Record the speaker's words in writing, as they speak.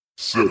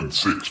7,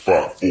 6,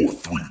 5, 4,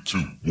 3, 2,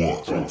 1. You'll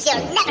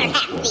never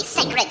have the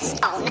sacred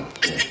stone.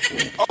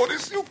 Oh,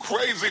 this you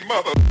crazy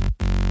mother...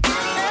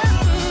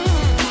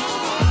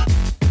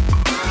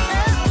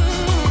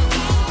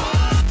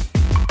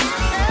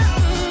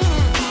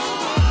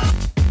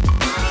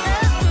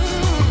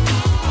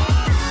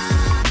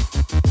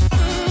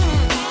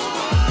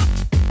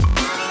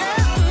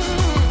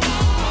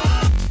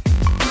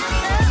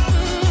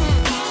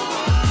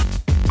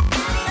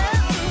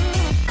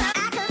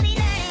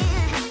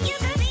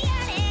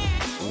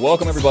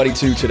 Welcome, everybody,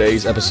 to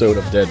today's episode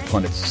of Dead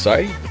Pundit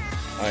Society.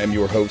 I am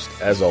your host,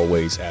 as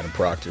always, Adam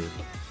Proctor.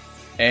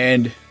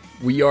 And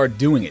we are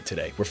doing it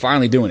today. We're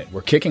finally doing it.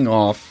 We're kicking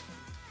off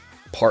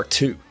part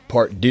two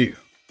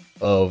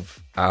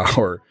of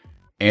our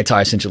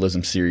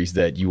anti-essentialism series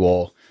that you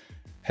all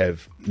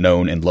have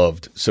known and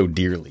loved so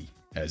dearly,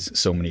 as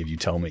so many of you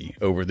tell me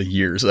over the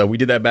years. We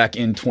did that back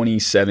in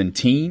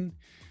 2017,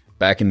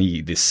 back in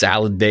the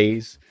salad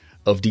days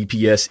of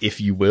DPS,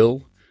 if you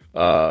will.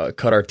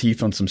 Cut our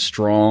teeth on some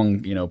strong,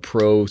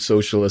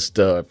 pro-socialist,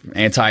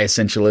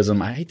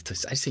 anti-essentialism. I hate to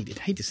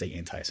say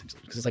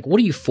anti-essentialism because it's like, what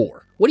are you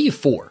for? What are you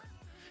for?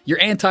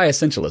 You're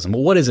anti-essentialism.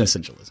 Well, what is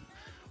essentialism?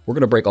 We're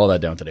going to break all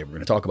that down today. We're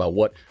going to talk about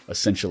what an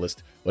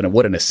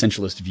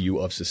essentialist view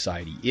of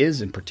society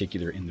is, in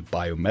particular in the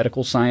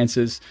biomedical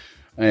sciences.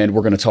 And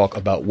we're going to talk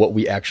about what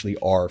we actually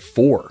are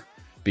for,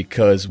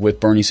 because with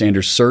Bernie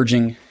Sanders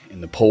surging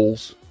in the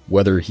polls,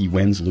 whether he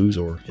wins, lose,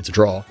 or it's a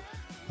draw,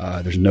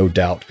 there's no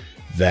doubt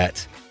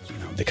that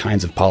the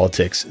kinds of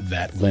politics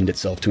that lend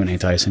itself to an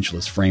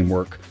anti-essentialist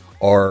framework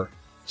are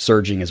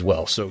surging as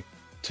well. So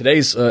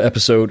today's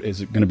episode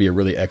is going to be a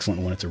really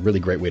excellent one. It's a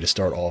really great way to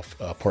start off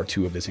part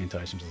two of this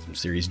anti-essentialism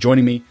series.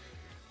 Joining me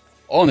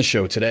on the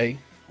show today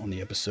on the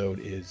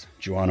episode is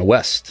Joanna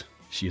West.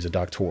 She is a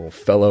doctoral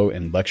fellow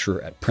and lecturer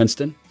at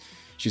Princeton.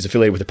 She's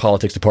affiliated with the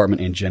Politics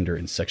Department and Gender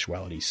and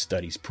Sexuality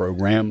Studies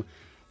program.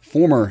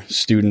 Former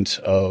student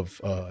of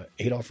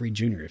Adolph Reed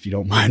Jr., if you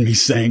don't mind me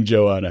saying.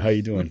 Joanna, how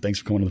you doing? Thanks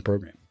for coming on the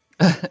program.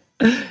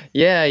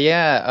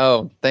 Yeah.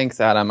 Oh,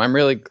 thanks, Adam. I'm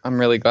really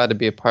glad to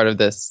be a part of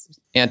this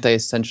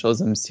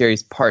anti-essentialism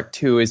series, part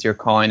two, as you're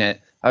calling it.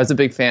 I was a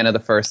big fan of the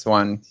first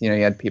one. You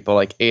had people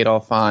like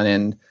Adolph on,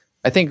 and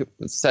I think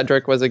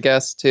Cedric was a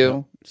guest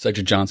too.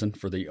 Cedric Johnson,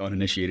 for the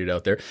uninitiated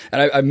out there.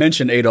 And I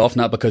mentioned Adolph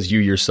not because you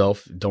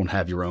yourself don't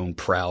have your own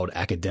proud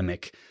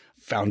academic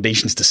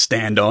foundations to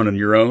stand on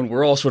your own.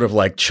 We're all sort of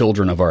like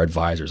children of our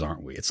advisors,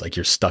 aren't we? It's like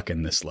you're stuck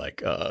in this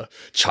like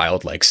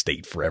childlike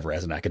state forever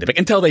as an academic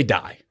until they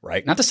die,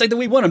 right? Not to say that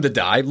we want them to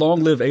die. Long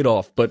live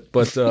Adolph, but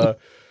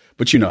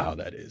you know how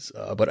that is.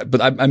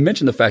 But I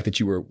mentioned the fact that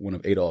you were one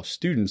of Adolph's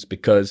students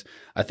because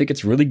I think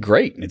it's really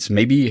great. It's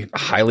maybe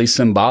highly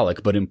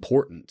symbolic, but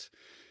important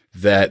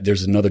that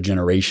there's another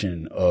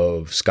generation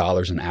of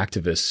scholars and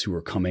activists who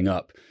are coming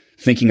up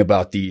thinking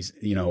about these,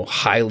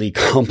 highly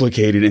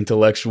complicated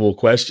intellectual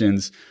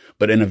questions,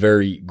 but in a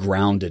very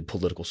grounded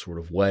political sort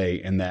of way.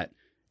 And that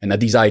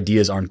these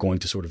ideas aren't going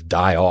to sort of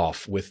die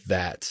off with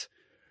that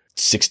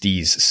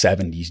 60s,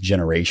 70s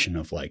generation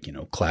of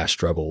class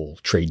struggle,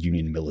 trade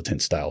union,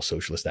 militant style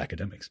socialist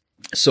academics.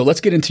 So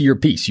let's get into your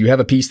piece. You have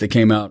a piece that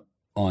came out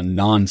on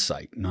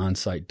nonsite.org.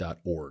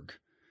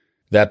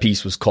 That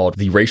piece was called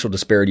The Racial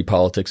Disparity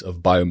Politics of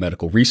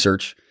Biomedical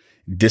Research,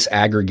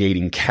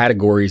 Disaggregating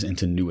Categories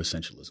into New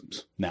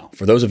Essentialisms. Now,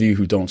 for those of you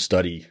who don't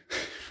study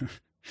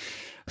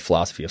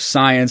philosophy of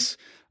science,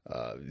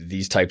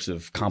 these types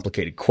of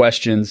complicated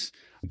questions,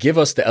 give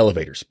us the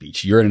elevator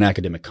speech. You're at an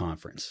academic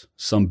conference.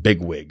 Some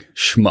bigwig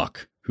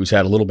schmuck who's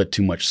had a little bit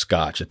too much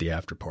scotch at the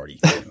after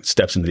party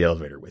steps into the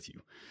elevator with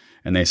you.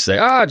 And they say,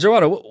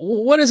 Joanna,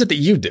 what is it that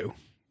you do?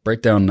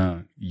 Break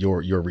down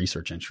your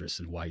research interests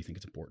and why you think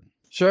it's important.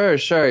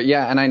 Sure.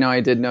 Yeah. And I know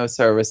I did no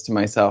service to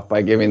myself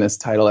by giving this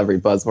title every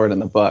buzzword in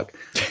the book.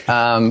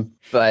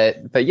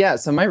 But yeah,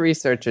 so my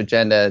research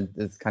agenda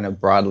is kind of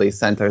broadly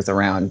centers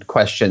around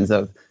questions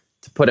of,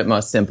 to put it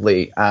most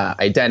simply,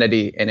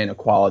 identity and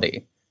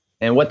inequality.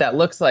 And what that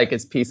looks like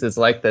is pieces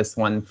like this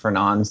one for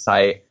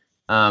Nonsite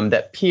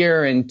that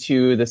peer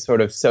into the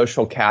sort of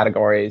social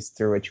categories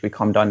through which we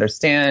come to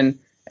understand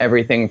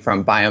everything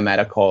from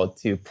biomedical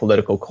to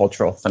political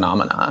cultural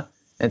phenomena.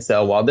 And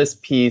so while this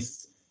piece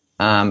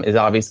is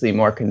obviously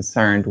more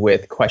concerned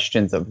with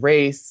questions of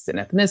race and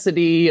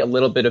ethnicity, a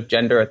little bit of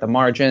gender at the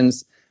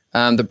margins,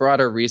 the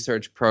broader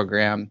research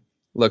program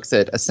looks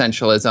at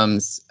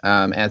essentialisms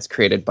as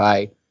created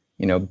by,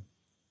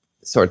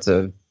 sorts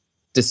of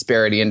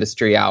disparity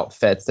industry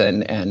outfits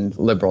and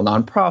liberal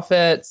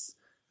nonprofits,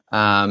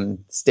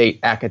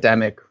 state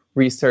academic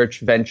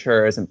research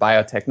ventures and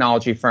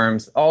biotechnology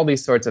firms, all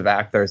these sorts of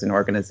actors and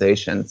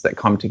organizations that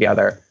come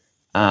together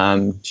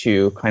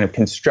to kind of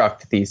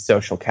construct these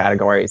social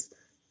categories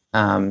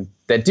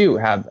that do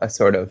have a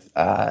sort of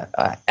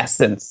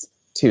essence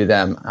to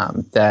them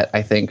that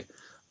I think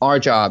our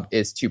job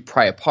is to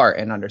pry apart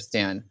and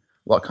understand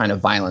what kind of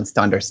violence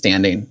to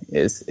understanding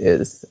is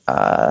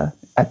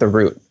at the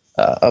root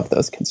of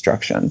those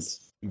constructions.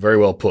 Very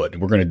well put.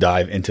 We're going to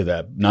dive into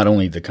that, not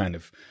only the kind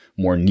of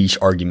more niche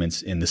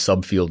arguments in the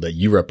subfield that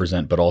you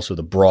represent, but also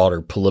the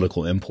broader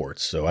political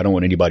imports. So I don't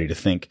want anybody to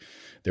think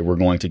that we're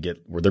going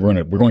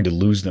to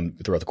lose them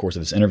throughout the course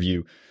of this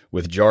interview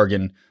with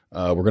jargon.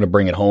 We're going to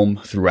bring it home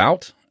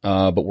throughout,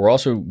 but we're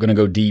also going to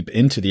go deep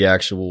into the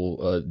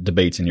actual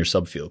debates in your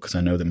subfield, because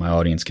I know that my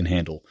audience can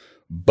handle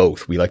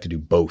both. We like to do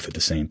both at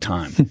the same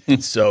time.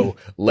 So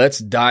let's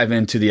dive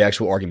into the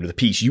actual argument of the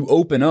piece. You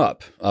open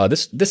up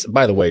this,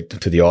 by the way,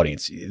 to the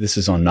audience, this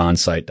is on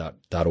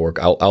nonsite.org.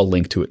 I'll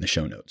link to it in the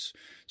show notes.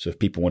 So if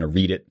people want to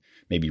read it,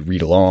 maybe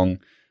read along,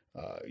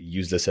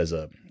 use this as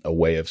a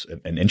way of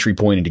an entry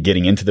point into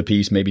getting into the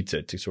piece, maybe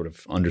to sort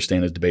of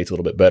understand those debates a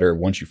little bit better.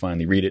 Once you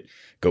finally read it,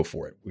 go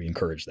for it. We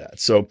encourage that.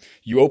 So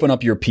you open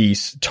up your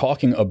piece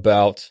talking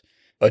about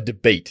a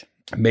debate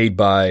made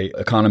by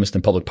economist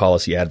and public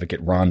policy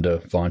advocate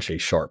Rhonda Vanshay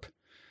Sharp.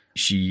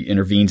 She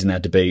intervenes in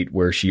that debate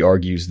where she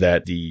argues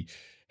that the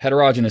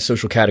heterogeneous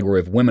social category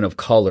of women of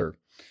color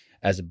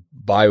as a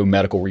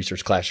biomedical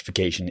research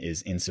classification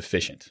is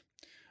insufficient.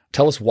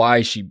 Tell us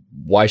why she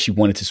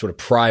wanted to sort of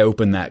pry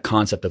open that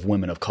concept of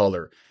women of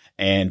color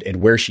and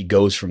where she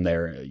goes from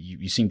there.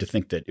 You seem to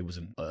think that it was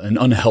an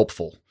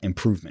unhelpful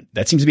improvement.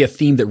 That seems to be a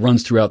theme that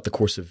runs throughout the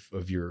course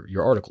of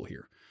your article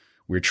here.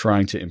 We're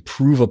trying to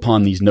improve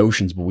upon these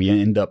notions, but we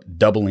end up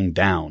doubling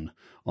down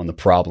on the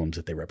problems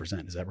that they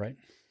represent. Is that right?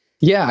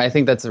 Yeah, I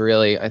think that's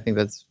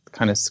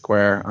kind of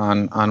square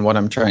on what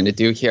I'm trying to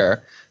do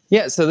here.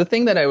 Yeah, so the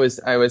thing that I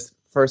was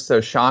first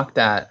so shocked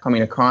at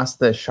coming across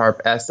the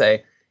Sharp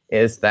essay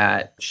is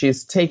that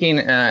she's taking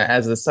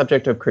as a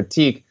subject of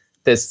critique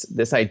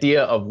this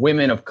idea of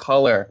women of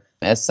color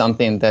as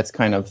something that's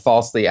kind of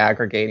falsely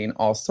aggregating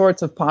all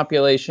sorts of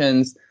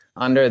populations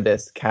under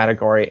this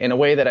category in a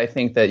way that I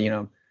think that,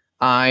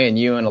 I and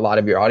you and a lot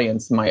of your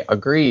audience might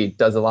agree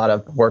does a lot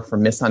of work for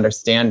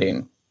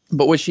misunderstanding.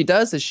 But what she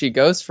does is she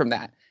goes from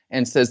that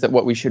and says that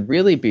what we should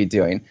really be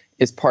doing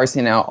is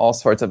parsing out all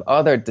sorts of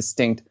other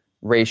distinct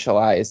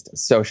racialized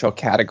social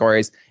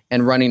categories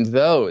and running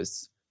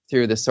those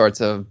through the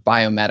sorts of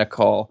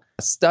biomedical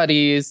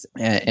studies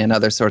and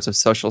other sorts of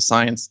social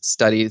science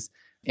studies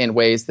in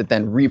ways that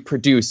then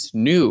reproduce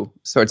new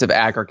sorts of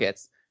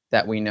aggregates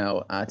that we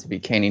know to be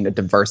containing a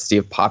diversity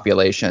of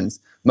populations,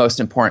 most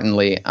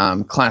importantly,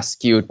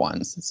 class-skewed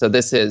ones. So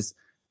this is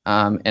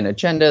an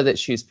agenda that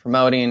she's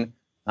promoting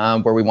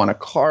where we want to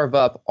carve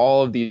up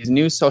all of these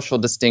new social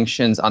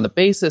distinctions on the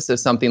basis of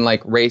something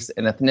like race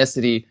and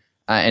ethnicity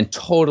and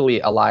totally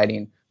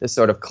aligning the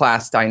sort of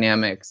class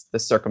dynamics, the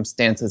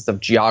circumstances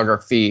of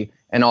geography,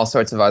 and all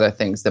sorts of other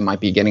things that might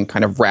be getting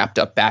kind of wrapped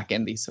up back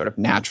in these sort of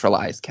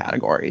naturalized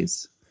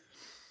categories.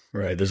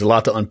 Right. There's a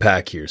lot to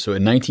unpack here. So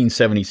in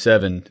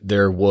 1977,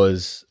 there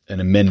was an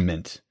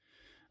amendment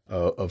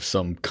of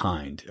some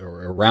kind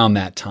or around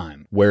that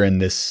time wherein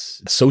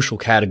this social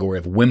category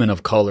of women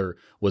of color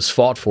was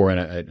fought for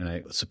and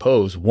I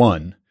suppose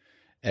won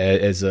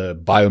as a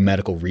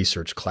biomedical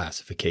research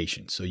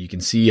classification. So you can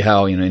see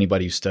how,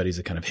 anybody who studies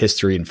the kind of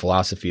history and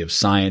philosophy of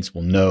science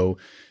will know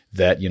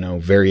that,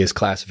 various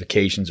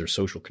classifications or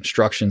social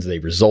constructions, they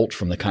result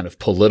from the kind of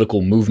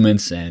political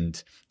movements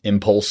and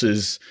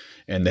impulses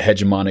and the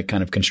hegemonic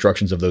kind of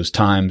constructions of those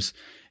times.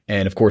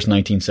 And of course,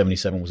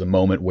 1977 was a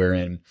moment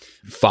wherein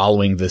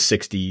following the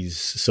 60s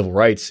civil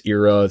rights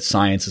era,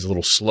 science is a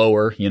little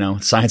slower.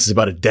 Science is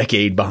about a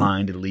decade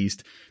behind at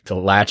least to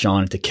latch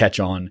on, to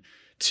catch on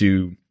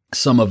to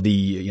some of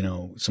the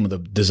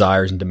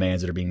desires and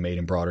demands that are being made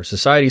in broader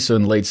society. So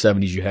in the late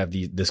 70s, you have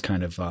this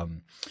kind of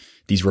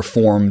these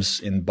reforms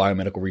in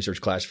biomedical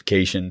research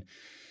classification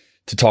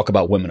to talk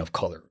about women of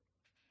color.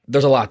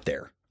 There's a lot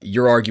there.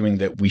 You're arguing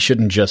that we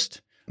shouldn't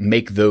just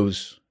make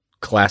those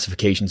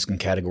classifications and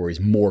categories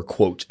more,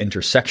 quote,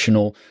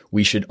 intersectional.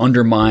 We should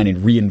undermine and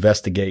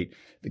reinvestigate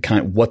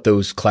what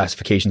those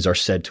classifications are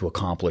said to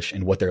accomplish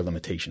and what their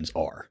limitations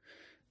are.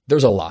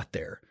 There's a lot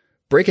there.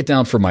 Break it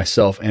down for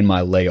myself and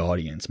my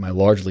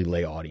largely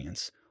lay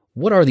audience.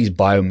 What are these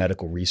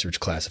biomedical research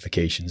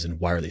classifications and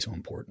why are they so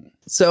important?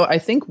 So I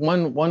think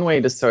one way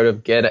to sort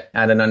of get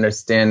at an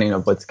understanding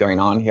of what's going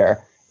on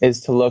here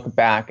is to look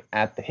back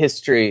at the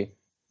history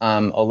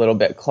a little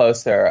bit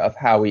closer of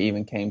how we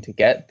even came to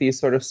get these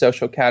sort of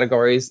social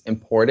categories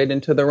imported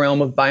into the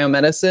realm of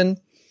biomedicine.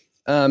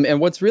 And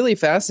what's really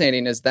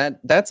fascinating is that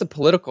that's a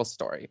political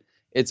story.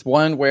 It's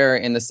one where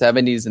in the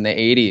 70s and the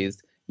 80s,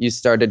 you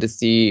started to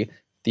see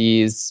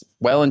these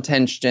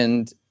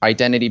well-intentioned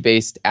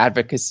identity-based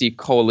advocacy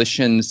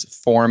coalitions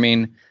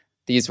forming.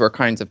 These were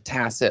kinds of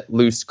tacit,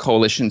 loose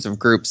coalitions of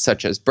groups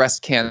such as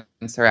breast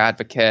cancer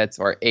advocates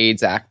or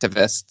AIDS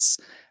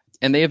activists.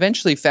 And they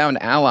eventually found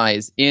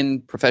allies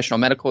in professional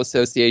medical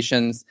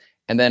associations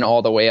and then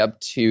all the way up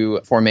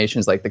to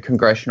formations like the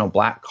Congressional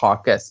Black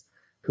Caucus,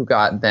 who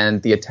got then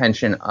the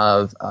attention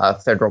of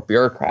federal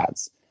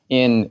bureaucrats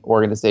in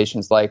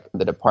organizations like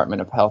the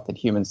Department of Health and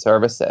Human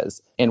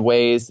Services in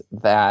ways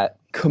that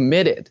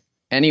committed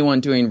anyone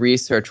doing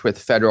research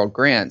with federal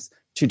grants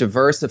to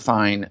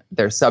diversifying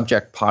their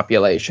subject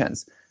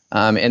populations.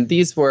 And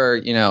these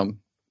were,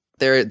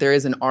 there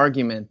is an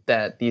argument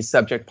that these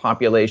subject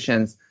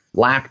populations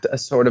lacked a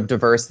sort of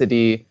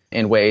diversity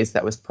in ways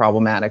that was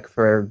problematic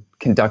for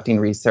conducting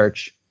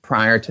research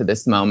prior to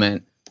this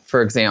moment.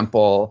 For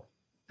example,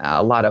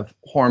 a lot of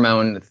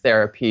hormone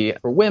therapy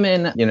for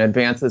women,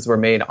 advances were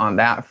made on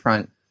that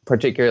front,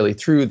 particularly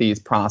through these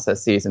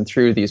processes and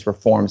through these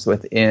reforms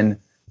within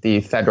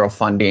the federal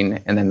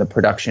funding and then the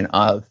production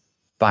of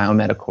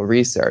biomedical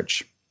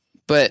research.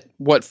 But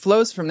what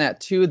flows from that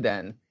too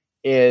then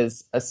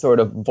is a sort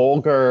of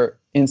vulgar,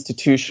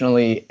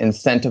 institutionally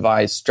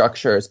incentivized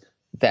structures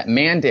that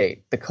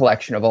mandate the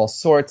collection of all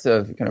sorts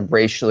of kind of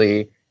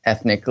racially,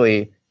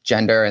 ethnically,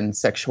 gender and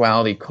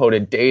sexuality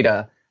coded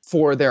data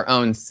for their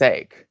own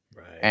sake.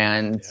 Right.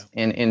 And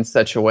in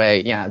such a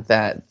way,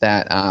 that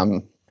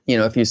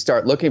if you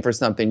start looking for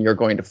something, you're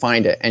going to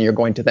find it. And you're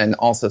going to then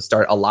also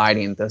start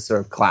aligning the sort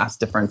of class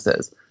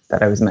differences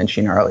that I was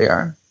mentioning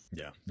earlier.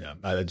 Yeah.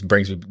 It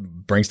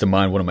brings to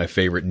mind one of my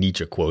favorite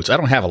Nietzsche quotes. I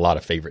don't have a lot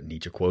of favorite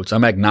Nietzsche quotes.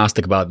 I'm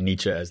agnostic about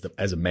Nietzsche as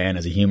a man,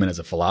 as a human, as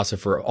a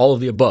philosopher, all of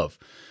the above.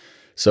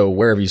 So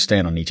wherever you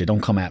stand on Nietzsche,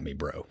 don't come at me,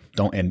 bro.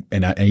 Don't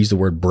and I use the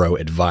word bro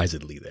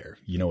advisedly there.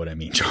 You know what I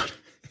mean, John?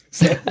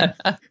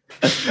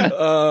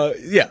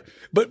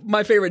 But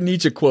my favorite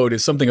Nietzsche quote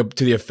is something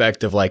to the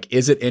effect of like,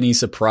 is it any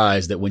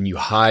surprise that when you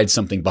hide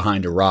something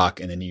behind a rock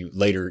and then you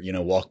later,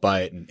 walk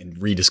by it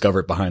and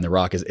rediscover it behind the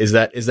rock, is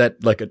that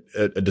like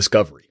a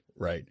discovery,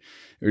 right?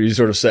 Or you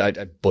sort of say,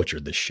 I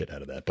butchered this shit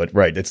out of that, but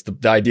right. It's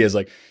the idea is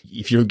like,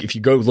 if you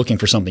go looking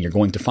for something, you're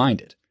going to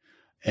find it.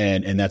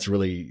 And that's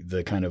really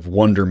the kind of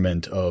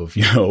wonderment of,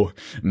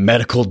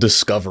 medical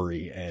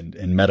discovery and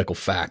medical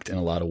fact in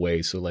a lot of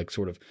ways. So like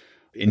sort of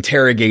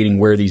interrogating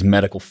where these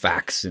medical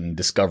facts and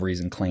discoveries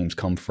and claims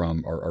come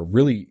from are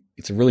really,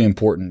 it's a really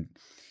important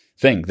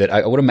thing that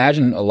I would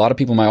imagine a lot of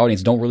people in my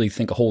audience don't really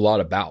think a whole lot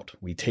about.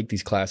 We take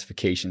these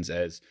classifications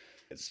as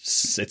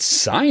it's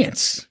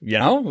science,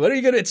 what are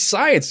you it's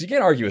science. You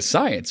can't argue with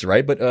science,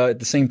 right? But at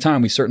the same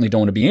time, we certainly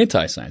don't want to be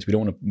anti-science. We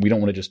don't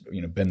want to just,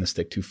 bend the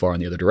stick too far in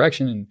the other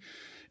direction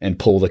and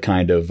pull the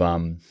kind of,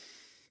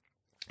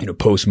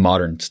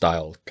 postmodern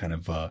style kind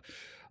of,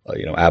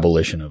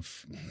 abolition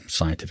of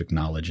scientific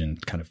knowledge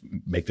and kind of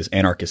make this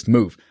anarchist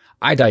move.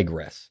 I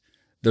digress.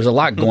 There's a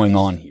lot going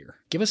on here.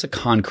 Give us a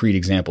concrete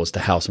example as to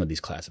how some of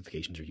these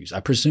classifications are used. I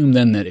presume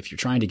then that if you're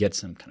trying to get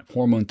some kind of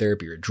hormone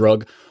therapy or a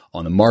drug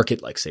on the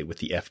market, like say with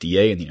the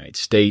FDA in the United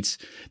States,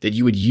 that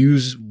you would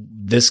use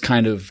this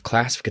kind of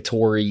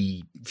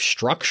classificatory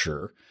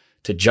structure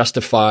to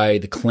justify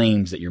the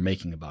claims that you're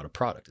making about a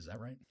product. Is that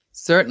right?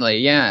 Certainly,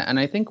 yeah. And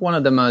I think one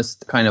of the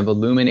most kind of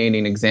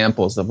illuminating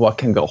examples of what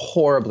can go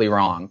horribly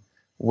wrong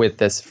with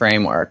this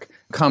framework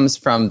comes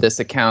from this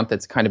account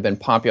that's kind of been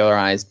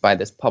popularized by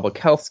this public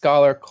health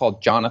scholar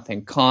called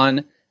Jonathan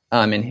Cahn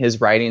in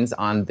his writings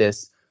on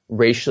this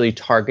racially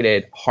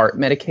targeted heart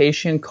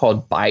medication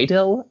called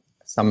Bidil.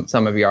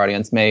 Some of your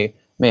audience may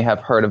have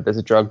heard of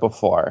this drug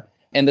before.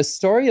 And the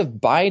story of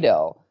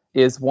Bidil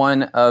is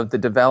one of the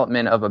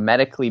development of a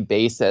medically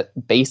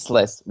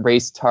baseless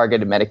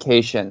race-targeted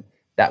medication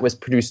that was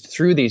produced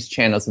through these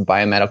channels of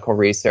biomedical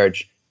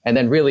research, and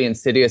then really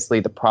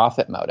insidiously the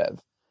profit motive.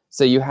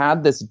 So you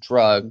had this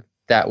drug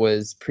that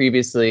was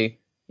previously,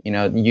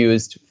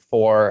 used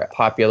for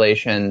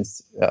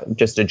populations,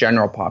 just a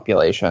general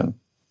population.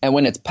 And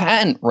when its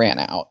patent ran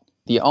out,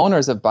 the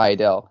owners of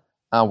Bidil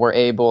were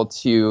able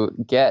to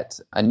get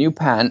a new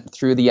patent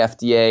through the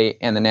FDA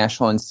and the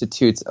National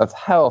Institutes of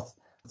Health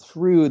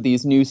through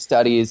these new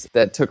studies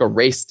that took a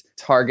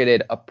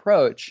race-targeted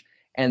approach,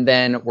 and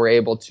then were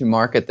able to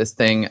market this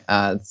thing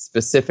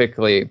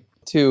specifically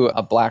to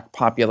a Black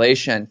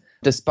population,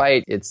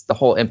 despite the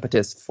whole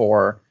impetus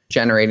for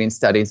generating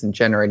studies and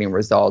generating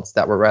results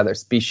that were rather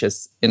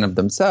specious in of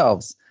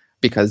themselves,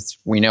 because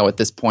we know at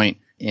this point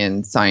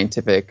in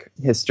scientific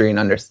history and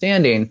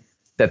understanding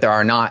that there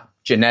are not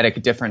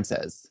genetic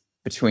differences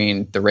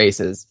between the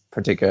races,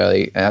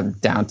 particularly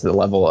down to the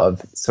level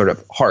of sort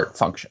of heart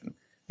function.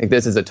 Like,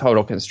 this is a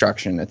total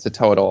construction. It's a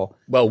total...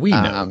 Well, we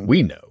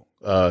know.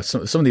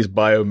 Some of these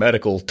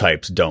biomedical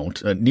types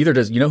don't. Neither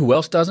does... You know who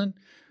else doesn't?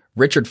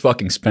 Richard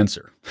fucking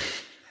Spencer.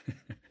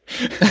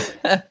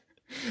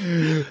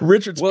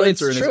 Richard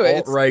Spencer and his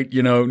alt-right,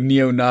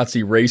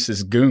 neo-Nazi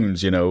racist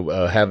goons,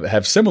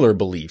 have similar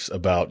beliefs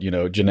about,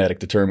 genetic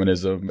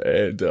determinism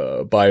and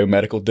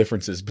biomedical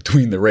differences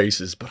between the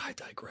races. But I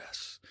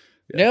digress.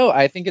 Yeah. No,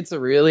 I think it's a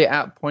really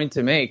apt point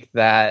to make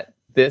that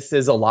this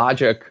is a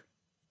logic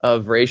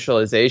of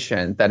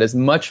racialization that is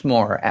much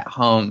more at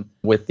home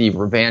with the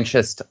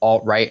revanchist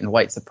alt-right and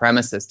white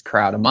supremacist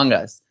crowd among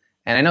us.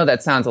 And I know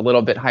that sounds a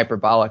little bit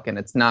hyperbolic, and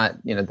it's not,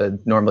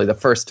 normally the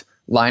first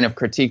line of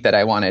critique that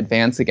I want to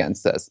advance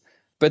against this.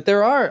 But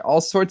there are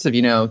all sorts of,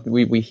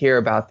 we hear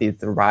about the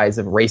rise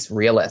of race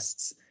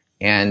realists,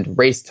 and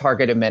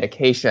race-targeted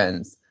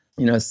medications,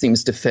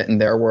 seems to fit in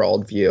their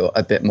worldview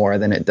a bit more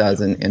than it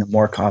does in a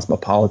more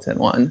cosmopolitan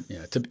one.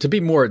 Yeah, to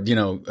be more,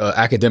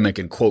 academic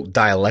and, quote,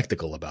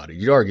 dialectical about it,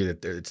 you'd argue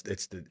that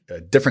it's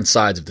the different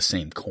sides of the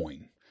same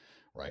coin,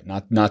 right?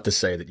 Not to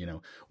say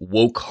that,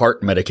 woke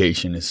heart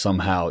medication is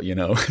somehow,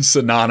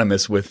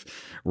 synonymous with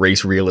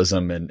race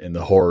realism and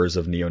the horrors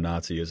of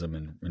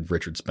neo-Nazism and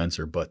Richard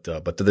Spencer, but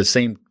they're the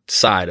same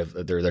side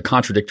of, they're the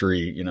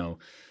contradictory,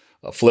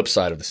 a flip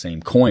side of the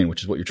same coin,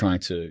 which is what you're trying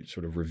to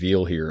sort of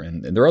reveal here.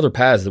 And there are other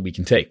paths that we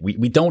can take.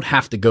 We don't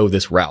have to go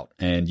this route.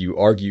 And you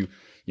argue,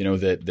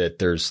 that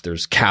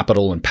there's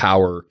capital and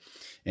power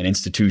and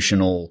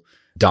institutional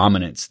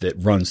dominance that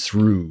runs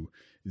through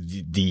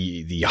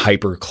the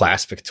hyper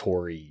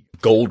classificatory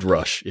gold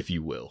rush, if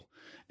you will.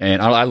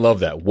 And I love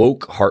that.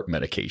 Woke heart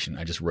medication.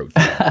 I just wrote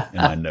that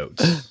in my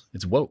notes.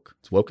 It's woke.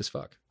 It's woke as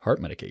fuck.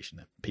 Heart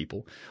medication,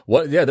 people.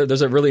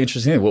 There's a really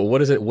interesting thing. Well,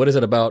 what is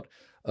it about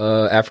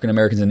African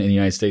Americans in the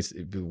United States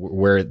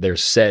where they're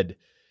said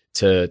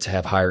to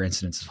have higher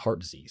incidence of heart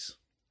disease?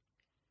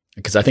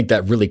 Because I think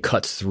that really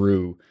cuts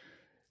through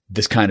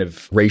this kind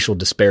of racial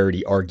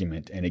disparity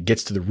argument, and it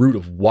gets to the root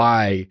of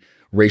why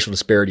racial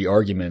disparity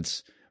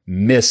arguments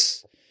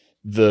miss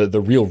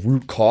the real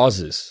root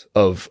causes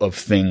of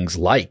things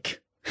like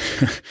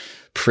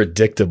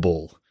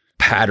predictable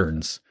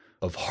patterns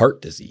of heart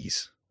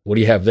disease. What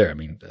do you have there? I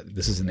mean,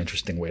 this is an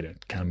interesting way to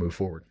kind of move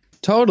forward.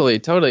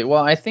 Totally.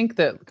 Well, I think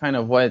that kind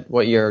of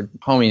what you're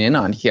homing in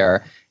on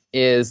here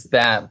is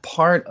that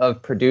part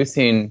of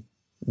producing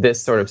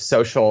this sort of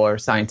social or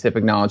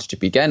scientific knowledge to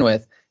begin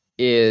with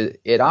is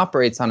it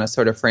operates on a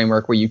sort of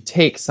framework where you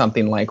take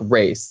something like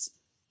race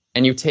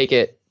and you take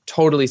it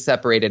totally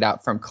separated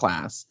out from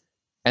class.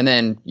 And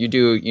then you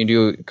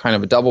do kind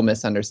of a double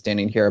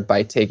misunderstanding here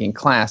by taking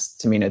class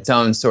to mean its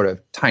own sort of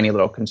tiny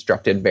little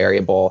constructed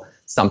variable,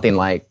 something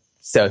like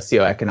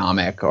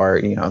socioeconomic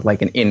or,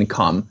 like an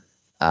income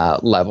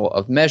level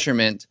of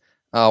measurement,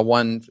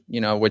 one,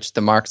 which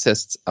the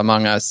Marxists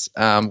among us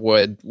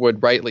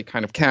would rightly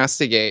kind of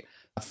castigate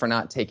for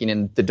not taking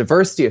in the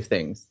diversity of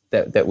things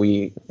that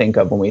we think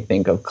of when we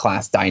think of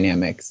class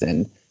dynamics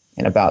and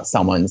about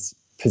someone's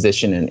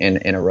position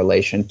in a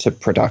relation to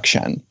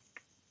production.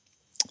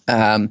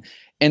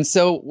 And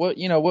so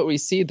what we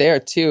see there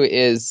too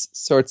is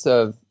sorts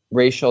of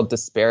racial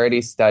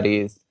disparity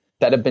studies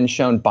that have been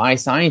shown by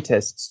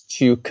scientists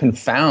to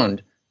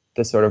confound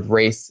the sort of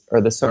race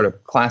or the sort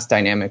of class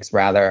dynamics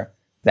rather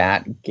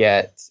that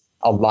get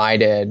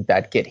elided,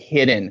 that get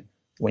hidden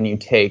when you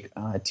take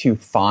too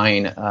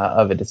fine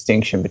of a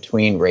distinction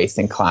between race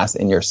and class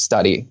in your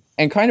study.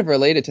 And kind of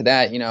related to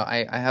that,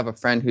 I have a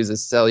friend who's a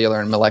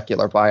cellular and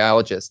molecular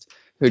biologist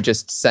who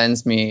just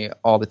sends me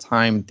all the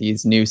time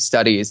these new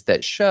studies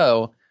that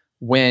show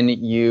when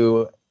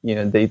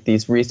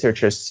these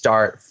researchers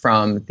start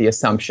from the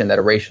assumption that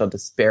a racial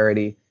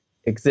disparity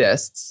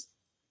exists.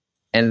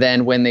 And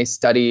then when they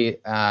study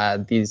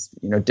these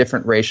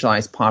different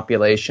racialized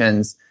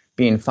populations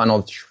being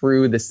funneled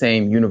through the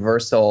same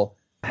universal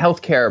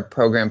healthcare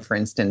program, for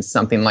instance,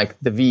 something like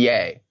the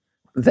VA,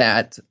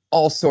 that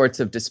all sorts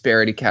of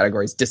disparity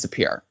categories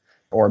disappear,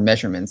 or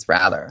measurements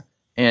rather.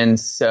 And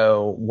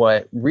so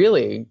what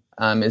really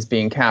is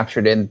being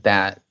captured in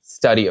that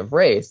study of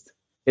race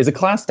is a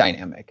class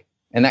dynamic.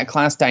 And that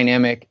class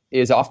dynamic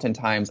is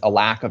oftentimes a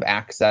lack of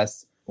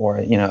access or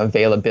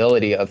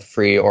availability of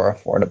free or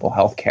affordable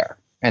healthcare.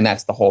 And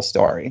that's the whole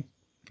story.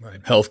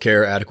 Right.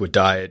 Healthcare, adequate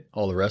diet,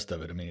 all the rest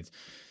of it. I mean,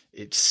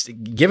 it's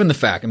given the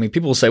fact,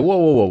 people will say,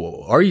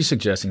 whoa. Are you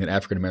suggesting that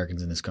African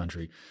Americans in this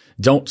country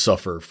don't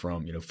suffer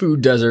from,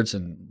 food deserts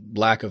and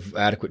lack of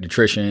adequate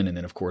nutrition, and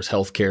then of course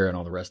healthcare and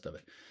all the rest of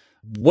it?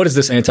 What is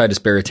this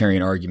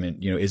anti-disparitarian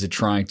argument? Is it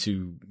trying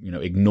to,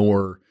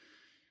 ignore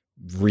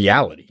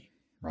reality,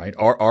 right?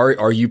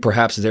 Are you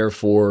perhaps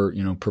therefore,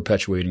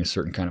 perpetuating a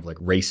certain kind of like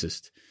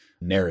racist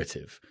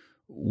narrative?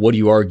 What do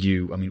you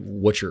argue?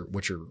 What's your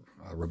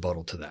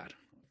rebuttal to that?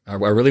 I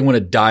really want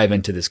to dive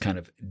into this kind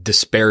of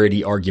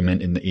disparity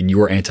argument in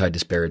your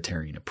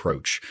anti-disparitarian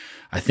approach.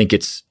 I think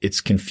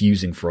it's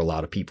confusing for a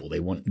lot of people. They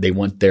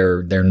want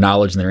their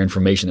knowledge and their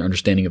information, their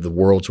understanding of the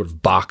world sort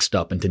of boxed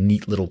up into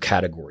neat little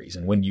categories.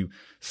 And when you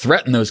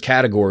threaten those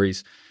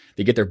categories,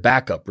 they get their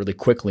back up really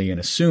quickly and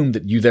assume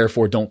that you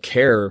therefore don't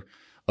care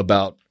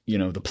about,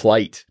 the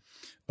plight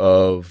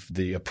of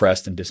the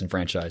oppressed and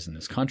disenfranchised in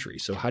this country.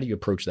 So how do you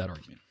approach that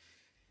argument?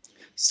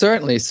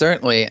 Certainly.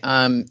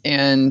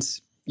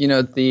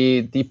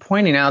 The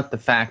pointing out the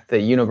fact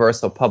that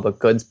universal public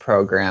goods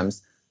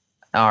programs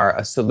are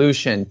a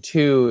solution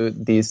to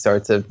these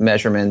sorts of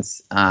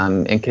measurements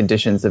and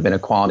conditions of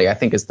inequality, I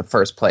think is the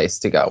first place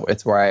to go.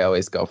 It's where I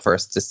always go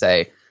first to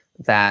say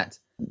that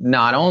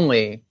not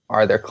only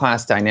are there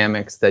class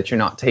dynamics that you're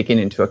not taking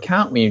into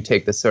account when you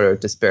take this sort of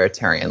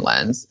disparitarian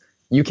lens,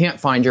 you can't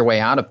find your way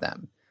out of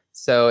them.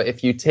 So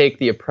if you take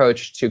the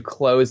approach to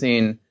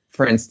closing,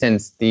 for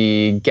instance,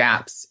 the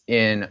gaps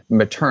in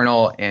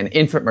maternal and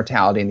infant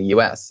mortality in the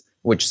U.S.,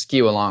 which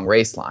skew along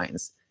race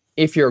lines,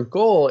 if your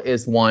goal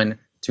is one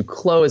to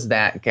close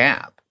that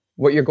gap,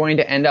 what you're going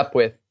to end up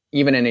with,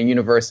 even in a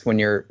universe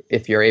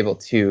if you're able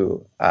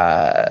to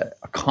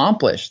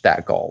accomplish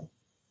that goal,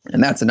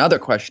 and that's another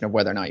question of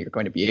whether or not you're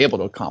going to be able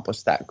to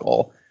accomplish that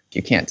goal if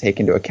you can't take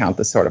into account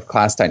the sort of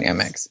class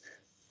dynamics.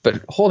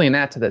 But holding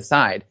that to the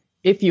side,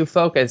 if you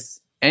focus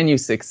and you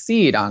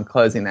succeed on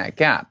closing that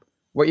gap,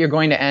 what you're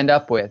going to end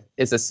up with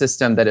is a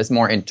system that is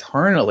more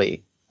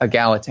internally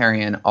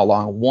egalitarian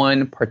along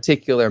one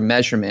particular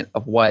measurement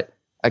of what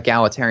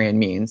egalitarian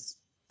means,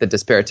 the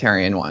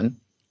disparitarian one.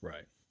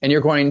 Right. And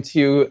you're going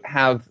to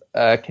have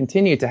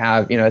continue to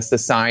have, a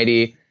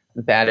society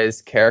that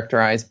is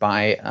characterized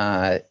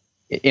by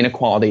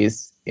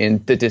inequalities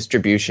in the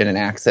distribution and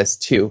access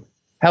to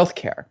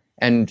healthcare.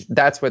 And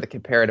that's where the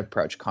comparative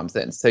approach comes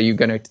in. So you're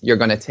going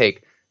to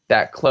take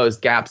that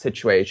closed gap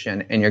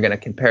situation and you're going to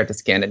compare it to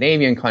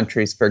Scandinavian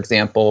countries, for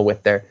example,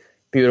 with their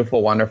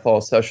beautiful,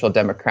 wonderful social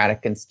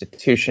democratic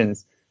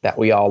institutions that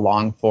we all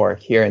long for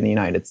here in the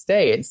United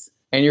States.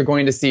 And you're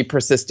going to see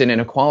persistent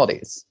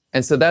inequalities.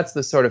 And so that's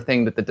the sort of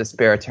thing that the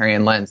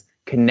disparitarian lens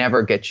can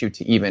never get you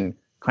to even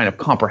kind of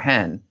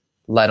comprehend,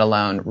 let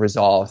alone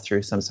resolve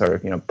through some sort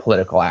of,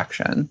 political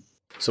action.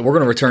 So we're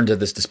going to return to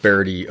this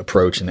disparity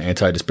approach and the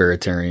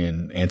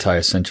anti-disparitarian,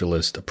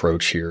 anti-essentialist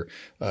approach here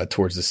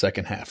towards the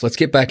second half. Let's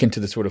get back into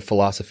the sort of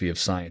philosophy of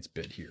science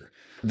bit here.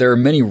 There are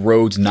many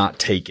roads not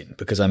taken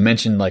because I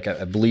mentioned,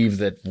 I believe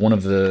that one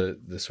of the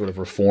sort of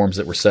reforms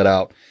that were set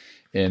out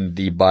in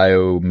the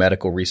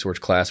biomedical resource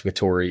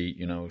classificatory,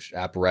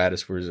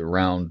 apparatus was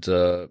around,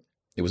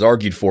 it was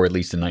argued for at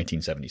least in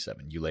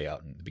 1977. You lay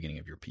out in the beginning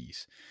of your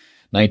piece.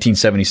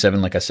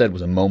 1977, like I said,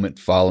 was a moment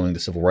following the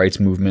civil rights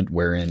movement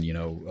wherein,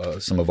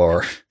 some of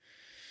our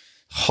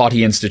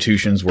haughty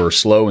institutions were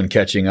slow in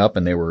catching up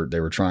and they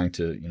were trying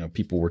to,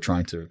 people were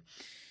trying to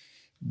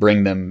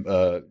bring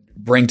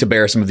to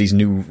bear some of these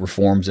new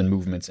reforms and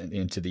movements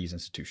into these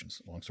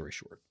institutions, long story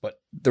short. But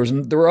there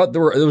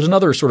was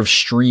another sort of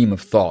stream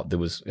of thought that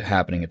was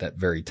happening at that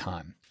very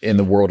time in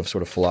the world of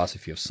sort of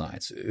philosophy of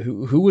science.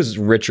 Who was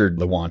Richard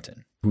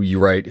Lewontin, who you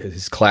write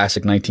his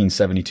classic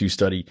 1972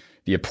 study,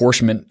 The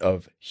Apportionment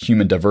of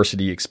Human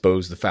Diversity,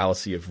 exposed the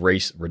fallacy of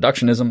race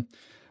reductionism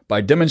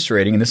by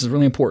demonstrating, and this is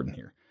really important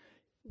here,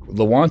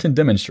 Lewontin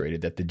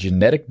demonstrated that the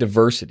genetic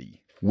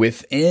diversity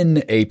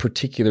within a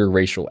particular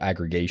racial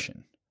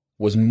aggregation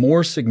was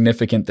more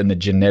significant than the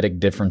genetic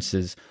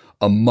differences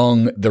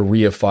among the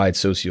reified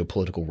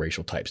socio-political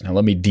racial types. Now,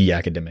 let me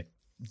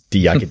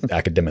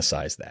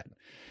de-academicize that.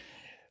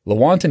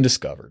 Lewontin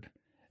discovered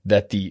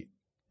that the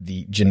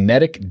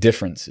genetic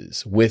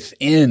differences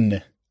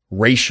within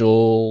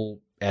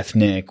racial,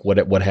 ethnic,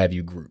 what have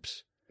you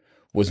groups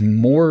was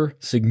more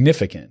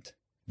significant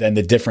than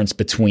the difference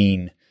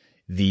between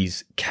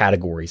these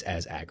categories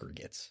as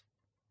aggregates.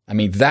 I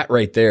mean, that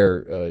right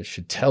there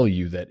should tell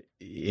you that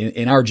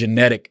in our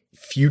genetic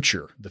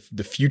future,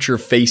 the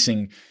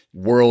future-facing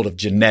world of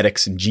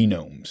genetics and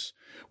genomes,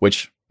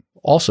 which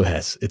also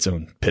has its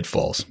own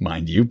pitfalls,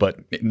 mind you, but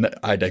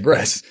I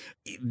digress.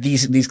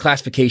 These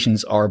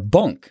classifications are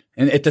bunk.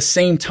 And at the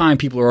same time,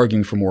 people are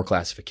arguing for more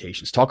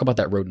classifications. Talk about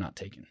that road not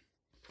taken.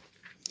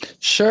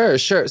 Sure.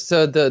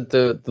 So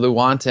the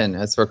Lewontin,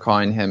 as we're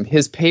calling him,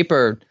 his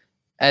paper,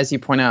 as you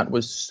point out,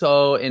 was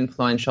so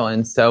influential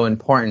and so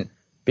important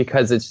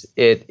because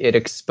it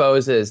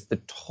exposes the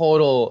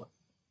total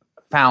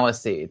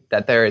fallacy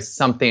that there is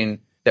something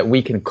that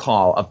we can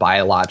call a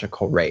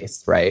biological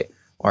race, right?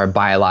 Or a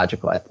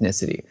biological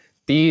ethnicity.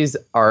 These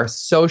are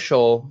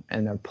social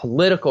and they're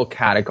political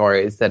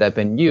categories that have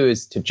been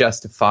used to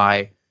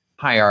justify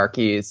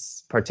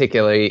hierarchies,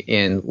 particularly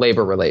in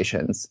labor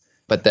relations,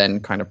 but then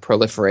kind of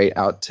proliferate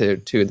out to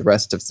the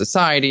rest of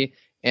society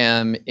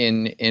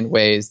in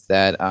ways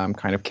that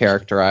kind of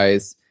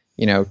characterize,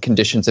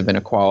 conditions of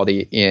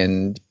inequality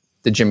in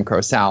the Jim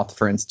Crow South,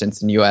 for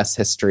instance, in U.S.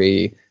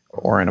 history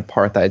or in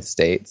apartheid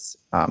states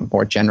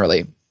more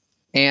generally.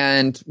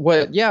 And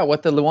what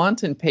the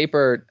Lewontin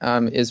paper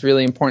is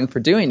really important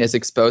for doing is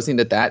exposing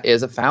that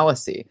is a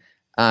fallacy.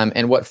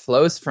 And what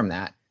flows from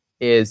that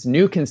is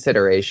new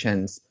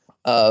considerations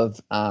of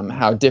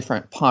how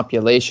different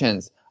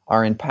populations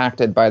are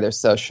impacted by their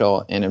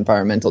social and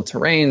environmental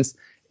terrains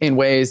in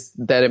ways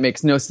that it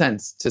makes no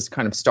sense to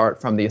kind of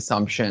start from the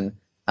assumption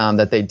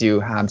that they do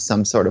have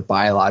some sort of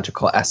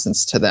biological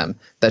essence to them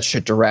that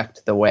should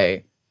direct the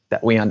way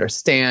that we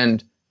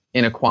understand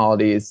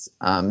inequalities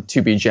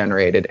to be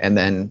generated and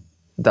then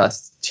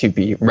thus to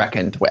be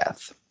reckoned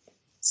with.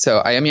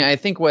 So, I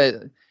think what,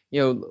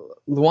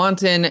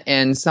 Lewontin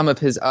and some of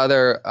his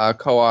other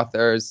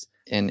co-authors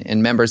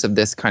and members of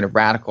this kind of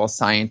radical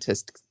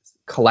scientist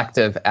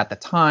collective at the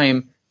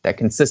time that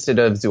consisted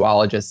of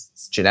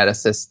zoologists,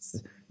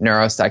 geneticists,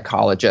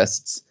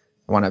 neuropsychologists,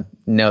 I want to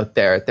note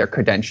their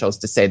credentials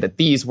to say that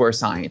these were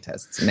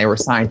scientists and they were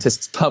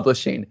scientists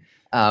publishing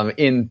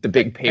in the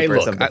big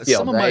papers of the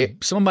field,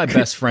 some of my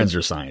best friends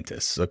are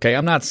scientists. Okay,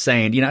 I'm not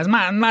saying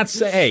I'm not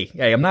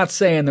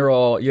saying they're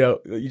all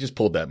you just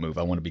pulled that move.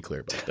 I want to be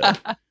clear about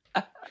that.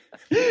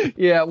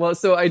 Yeah, well,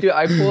 so I do.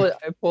 I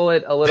pull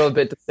it a little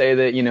bit to say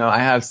that I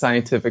have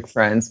scientific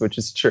friends, which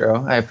is true.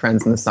 I have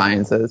friends in the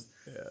sciences,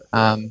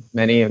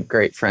 many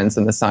great friends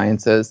in the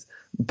sciences,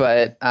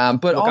 but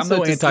Look, also I'm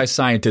no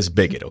anti-scientist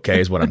bigot.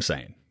 Okay, is what I'm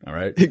saying. All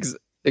right,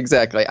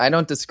 exactly. I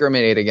don't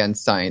discriminate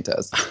against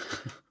scientists.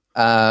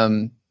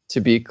 To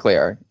be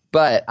clear.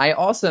 But I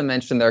also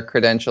mentioned their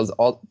credentials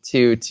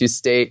to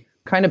state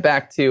kind of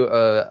back to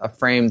a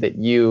frame that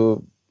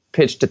you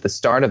pitched at the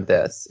start of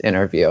this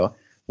interview,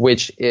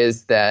 which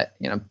is that,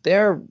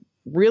 they're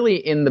really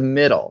in the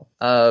middle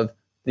of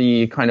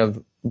the kind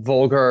of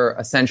vulgar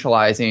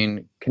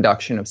essentializing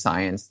conduction of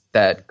science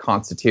that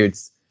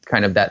constitutes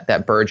kind of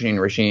that burgeoning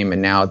regime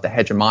and now the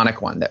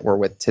hegemonic one that we're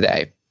with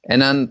today.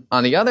 And then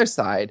on the other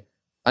side,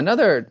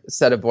 another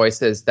set of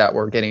voices that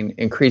were getting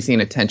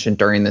increasing attention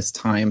during this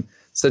time,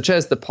 such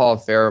as the Paul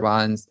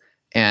Farabans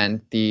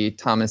and the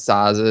Thomas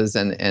Sazes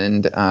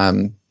and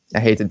I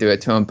hate to do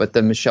it to him, but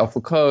the Michel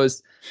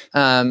Foucaults,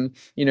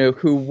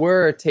 who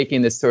were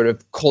taking this sort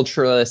of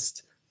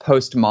culturalist,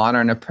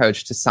 postmodern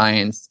approach to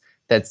science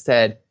that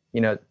said,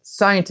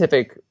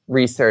 scientific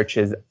research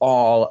is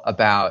all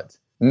about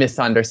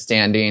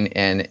misunderstanding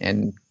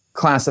and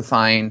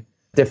classifying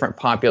different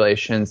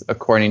populations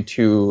according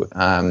to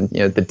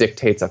the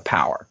dictates of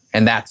power.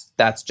 And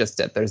that's just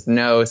it. There's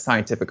no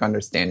scientific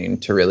understanding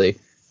to really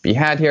be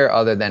had here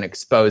other than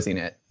exposing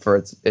it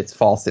for its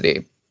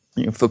falsity.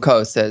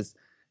 Foucault says,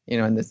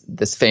 in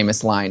this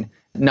famous line,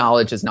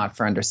 knowledge is not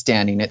for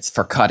understanding, it's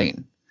for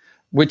cutting,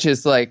 which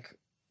is like,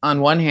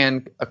 on one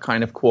hand, a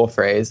kind of cool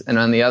phrase, and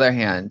on the other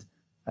hand,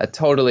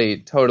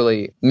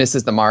 totally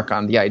misses the mark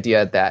on the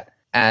idea that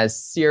as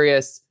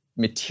serious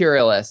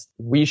materialists,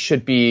 we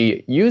should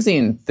be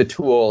using the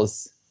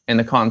tools and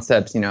the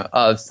concepts,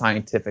 of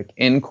scientific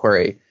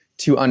inquiry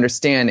to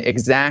understand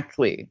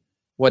exactly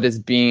what is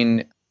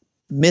being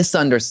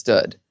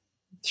misunderstood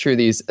through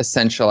these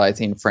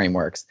essentializing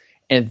frameworks.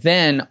 And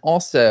then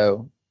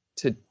also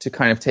to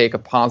kind of take a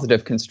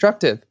positive,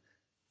 constructive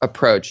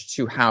approach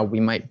to how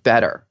we might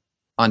better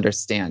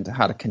understand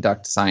how to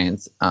conduct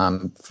science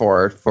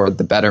for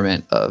the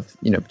betterment of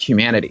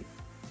humanity,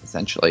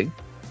 essentially.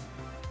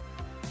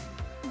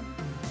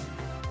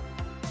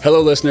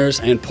 Hello, listeners,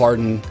 and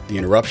pardon the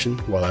interruption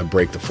while I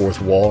break the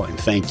fourth wall, and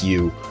thank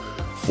you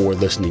for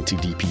listening to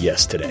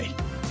DPS today.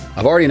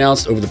 I've already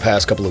announced over the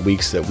past couple of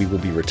weeks that we will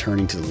be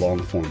returning to the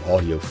long-form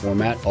audio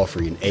format,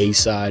 offering an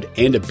A-side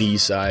and a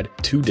B-side,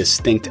 2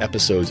 distinct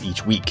episodes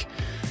each week.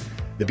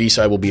 The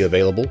B-side will be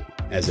available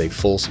as a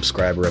full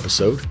subscriber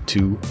episode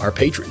to our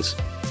patrons.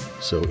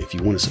 So if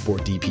you want to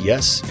support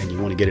DPS and you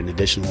want to get an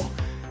additional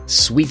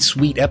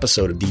sweet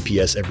episode of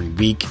DPS every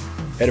week,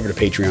 head over to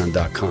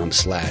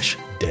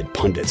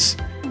patreon.com/deadpundits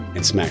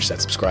and smash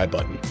that subscribe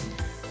button.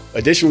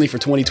 Additionally, for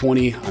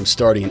 2020, I'm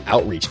starting an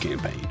outreach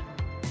campaign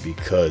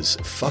because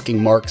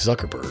fucking Mark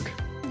Zuckerberg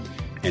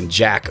and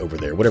Jack over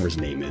there, whatever his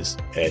name is,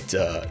 at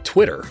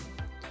Twitter,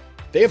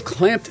 they have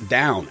clamped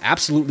down,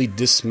 absolutely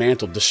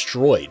dismantled,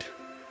 destroyed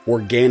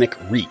organic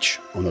reach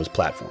on those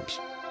platforms.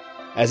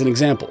 As an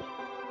example,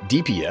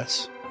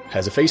 DPS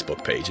has a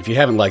Facebook page. If you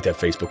haven't liked that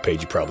Facebook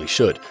page, you probably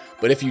should.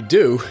 But if you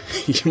do,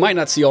 you might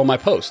not see all my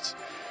posts.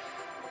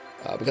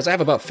 Because I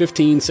have about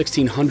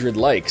 1,600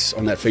 likes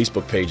on that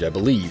Facebook page, I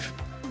believe.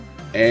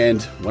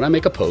 And when I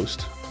make a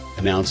post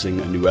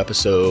announcing a new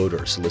episode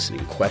or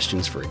soliciting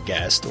questions for a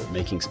guest or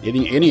making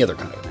any other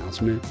kind of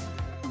announcement,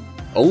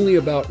 only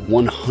about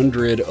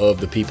 100 of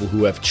the people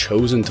who have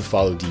chosen to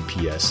follow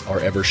DPS are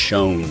ever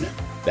shown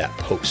that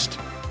post.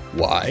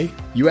 Why,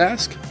 you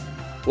ask?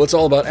 Well, it's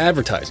all about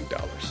advertising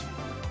dollars.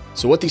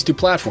 So what these two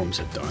platforms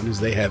have done is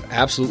they have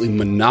absolutely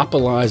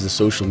monopolized the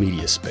social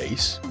media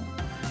space.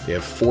 They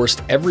have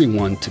forced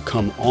everyone to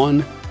come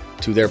on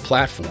to their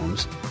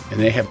platforms, and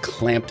they have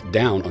clamped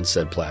down on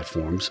said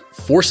platforms,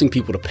 forcing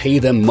people to pay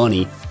them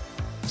money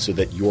so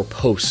that your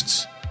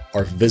posts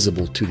are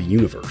visible to the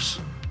universe.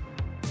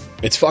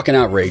 It's fucking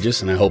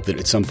outrageous, and I hope that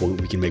at some point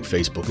we can make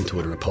Facebook and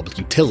Twitter a public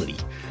utility.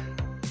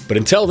 But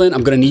until then,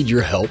 I'm going to need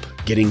your help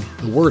getting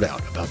the word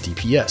out about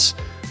DPS.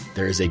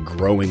 There is a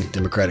growing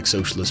democratic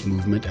socialist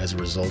movement as a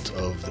result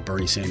of the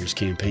Bernie Sanders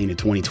campaign in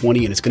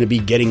 2020, and it's going to be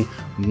getting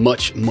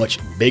much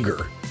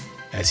bigger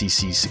as he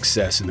sees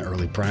success in the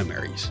early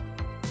primaries.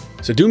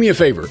 So do me a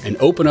favor and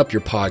open up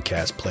your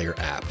podcast player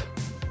app.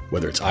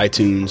 Whether it's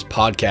iTunes,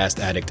 Podcast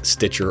Addict,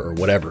 Stitcher, or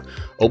whatever,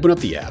 open up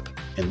the app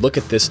and look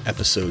at this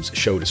episode's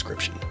show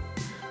description.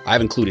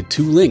 I've included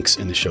 2 links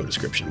in the show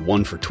description,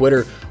 one for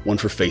Twitter, one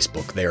for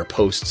Facebook. They are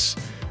posts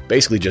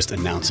basically just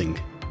announcing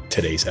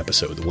today's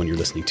episode, the one you're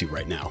listening to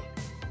right now.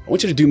 I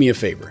want you to do me a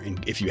favor,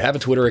 and if you have a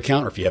Twitter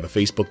account or if you have a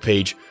Facebook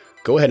page,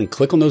 go ahead and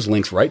click on those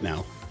links right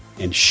now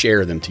and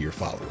share them to your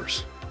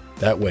followers.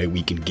 That way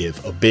we can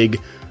give a big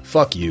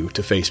fuck you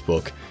to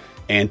Facebook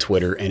and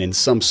Twitter and in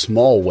some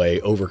small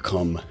way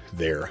overcome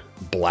their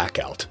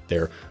blackout,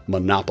 their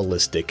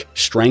monopolistic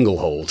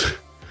stranglehold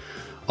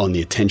on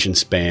the attention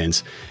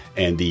spans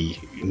and the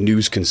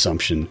news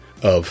consumption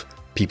of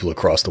people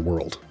across the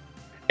world.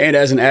 And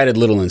as an added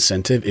little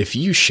incentive, if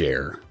you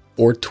share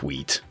or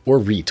tweet or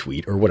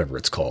retweet or whatever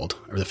it's called,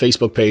 or the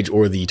Facebook page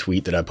or the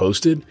tweet that I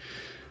posted,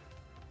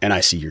 and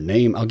I see your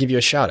name, I'll give you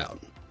a shout out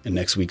in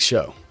next week's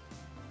show.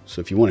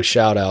 So if you want a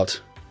shout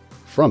out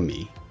from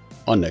me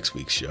on next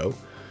week's show,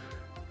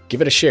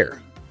 give it a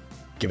share,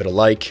 give it a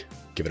like,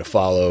 give it a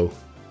follow,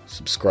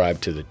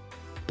 subscribe to the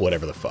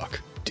whatever the fuck.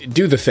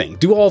 Do the thing.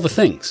 Do all the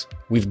things.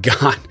 We've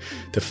got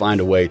to find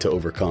a way to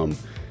overcome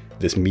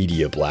this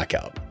media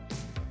blackout,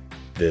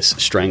 this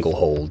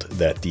stranglehold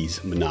that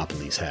these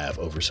monopolies have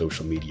over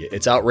social media.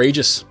 It's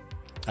outrageous.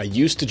 I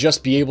used to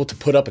just be able to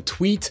put up a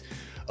tweet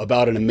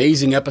about an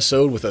amazing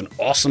episode with an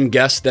awesome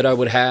guest that I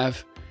would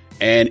have,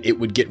 and it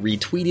would get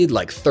retweeted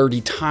like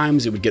 30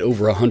 times. It would get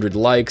over 100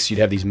 likes. You'd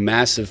have these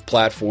massive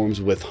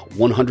platforms with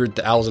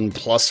 100,000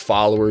 plus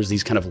followers.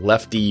 These kind of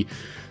lefty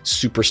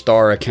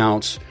superstar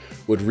accounts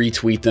would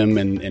retweet them,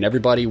 and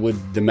everybody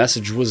would, the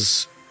message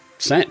was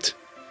sent.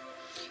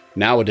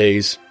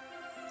 Nowadays,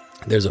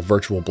 there's a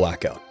virtual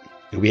blackout,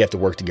 and we have to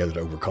work together to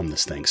overcome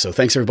this thing. So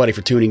thanks everybody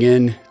for tuning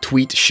in.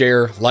 Tweet,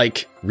 share,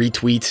 like,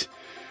 retweet,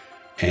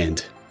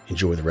 and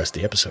enjoy the rest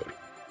of the episode.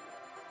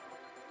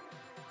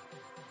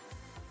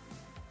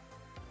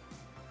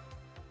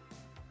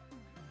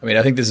 I mean,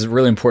 I think this is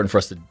really important for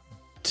us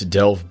to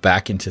delve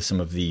back into some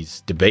of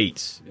these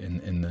debates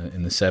in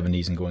the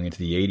 70s and going into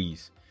the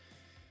 80s,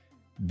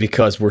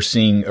 because we're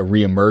seeing a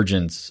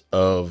reemergence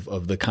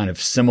of the kind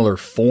of similar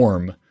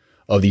form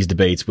of these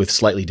debates with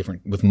slightly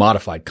different, with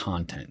modified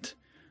content.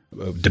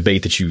 A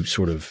debate that you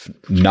sort of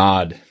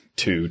nod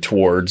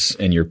towards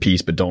in your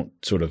piece, but don't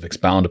sort of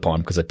expound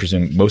upon, because I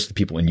presume most of the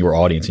people in your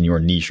audience, in your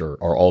niche, are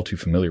all too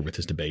familiar with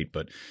this debate.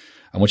 But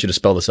I want you to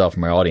spell this out for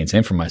my audience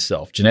and for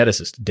myself.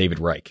 Geneticist David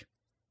Reich.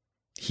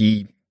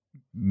 He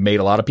made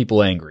a lot of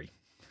people angry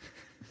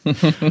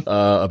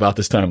about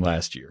this time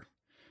last year.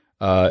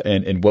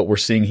 And what we're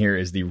seeing here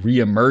is the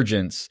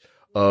reemergence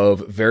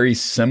of very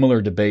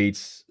similar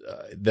debates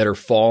that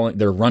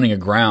are running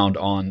aground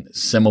on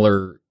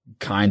similar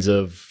kinds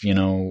of,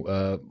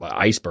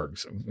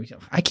 icebergs.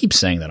 I keep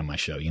saying that on my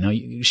show.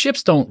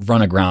 Ships don't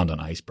run aground on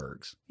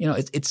icebergs.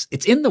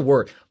 It's in the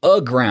word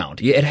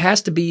aground. It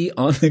has to be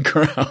on the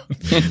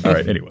ground. All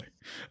right. Anyway,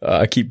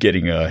 I keep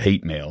getting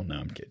hate mail. No,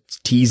 I'm kidding. It's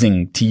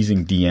teasing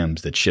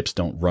DMs that ships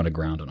don't run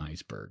aground on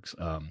icebergs.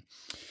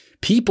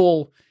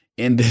 People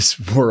in this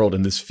world,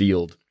 in this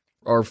field,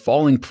 are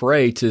falling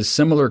prey to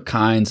similar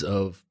kinds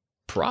of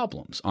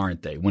problems,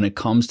 aren't they? When it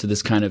comes to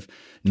this kind of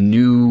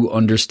new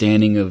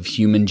understanding of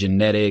human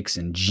genetics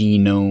and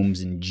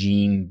genomes and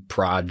gene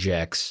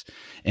projects.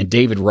 And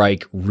David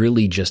Reich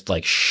really just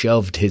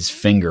shoved his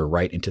finger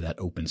right into that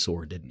open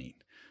sore, didn't he?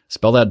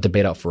 Spell that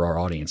debate out for our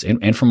audience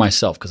and for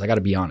myself, because I got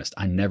to be honest,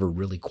 I never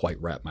really quite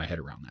wrapped my head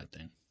around that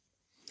thing.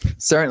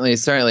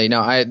 Certainly.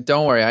 No,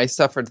 don't worry. I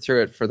suffered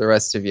through it for the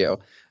rest of you.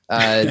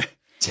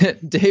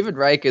 David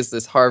Reich is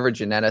this Harvard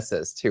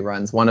geneticist who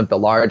runs one of the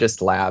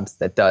largest labs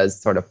that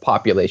does sort of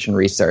population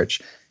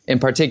research. In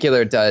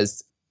particular,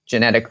 does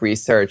genetic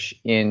research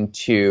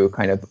into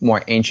kind of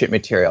more ancient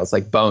materials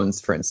like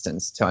bones, for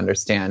instance, to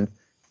understand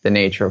the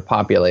nature of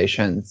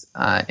populations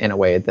in a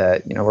way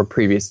that were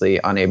previously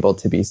unable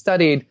to be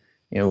studied.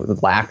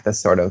 Lack the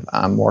sort of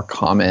more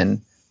common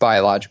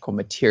biological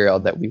material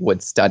that we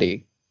would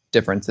study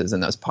differences in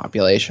those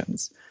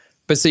populations.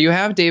 But so you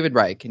have David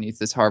Reich, and he's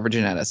this Harvard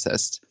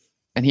geneticist.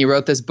 And he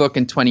wrote this book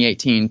in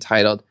 2018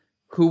 titled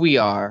Who We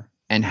Are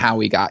and How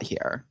We Got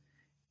Here.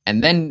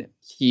 And then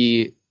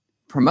he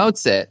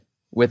promotes it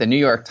with a New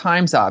York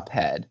Times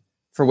op-ed,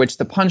 for which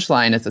the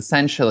punchline is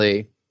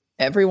essentially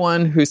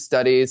everyone who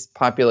studies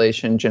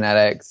population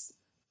genetics,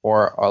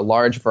 or a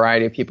large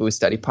variety of people who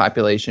study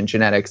population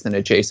genetics in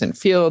adjacent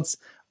fields,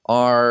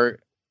 are,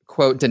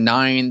 quote,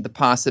 denying the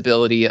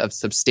possibility of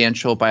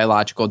substantial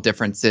biological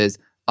differences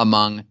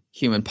among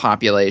human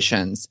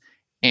populations,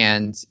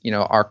 and,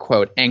 are,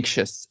 quote,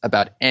 anxious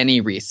about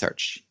any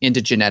research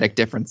into genetic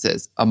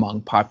differences among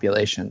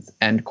populations,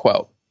 end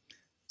quote.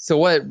 So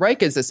what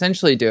Reich is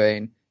essentially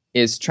doing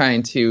is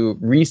trying to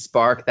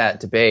re-spark that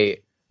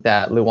debate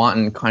that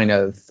Lewontin kind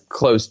of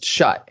closed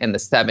shut in the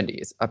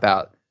 70s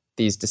about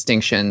these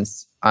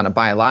distinctions on a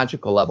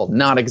biological level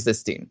not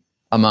existing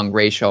among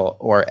racial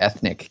or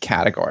ethnic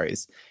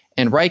categories.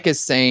 And Reich is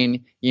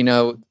saying,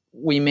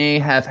 we may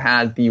have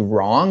had the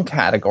wrong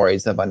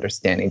categories of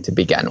understanding to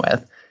begin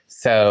with.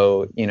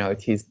 So,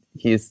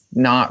 he's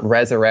not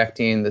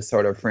resurrecting the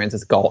sort of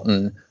Francis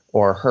Galton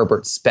or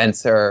Herbert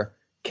Spencer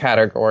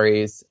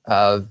categories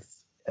of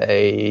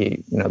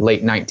a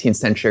late 19th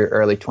century,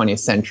 early 20th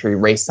century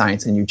race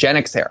science and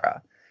eugenics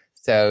era.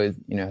 So,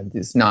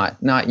 he's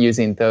not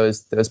using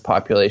those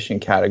population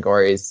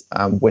categories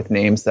with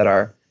names that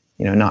are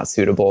not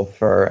suitable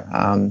for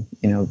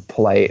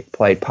polite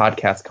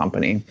podcast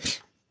company.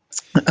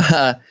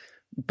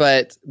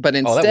 But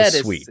instead, oh, that was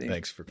sweet.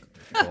 Thanks for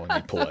calling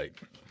me polite.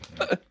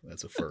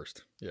 That's a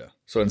first. Yeah.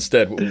 So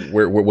instead,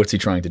 what's he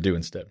trying to do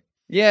instead?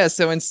 Yeah.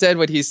 So instead,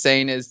 what he's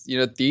saying is,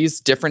 these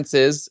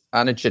differences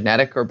on a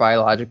genetic or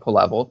biological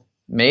level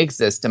may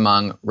exist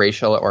among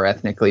racial or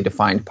ethnically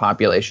defined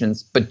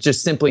populations, but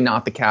just simply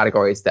not the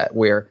categories that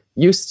we're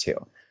used to.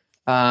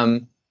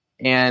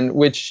 And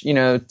which,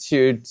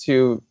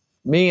 to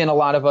me and a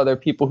lot of other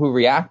people who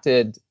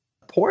reacted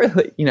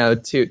poorly,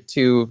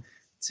 to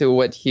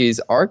what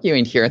he's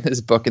arguing here in this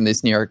book, in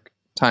this New York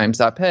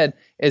Times op-ed,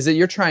 is that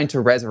you're trying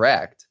to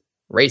resurrect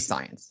race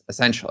science,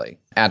 essentially,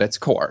 at its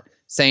core,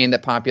 saying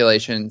that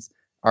populations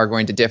are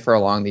going to differ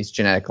along these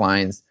genetic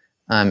lines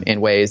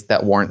in ways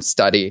that warrant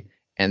study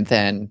and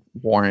then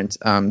warrant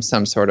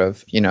some sort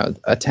of,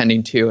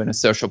 attending to in a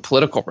social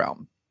political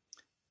realm.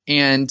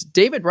 And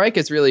David Reich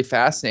is really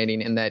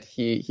fascinating in that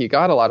he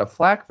got a lot of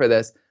flack for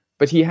this,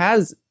 but he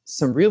has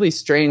some really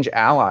strange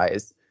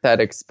allies that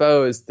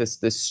expose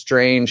this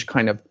strange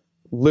kind of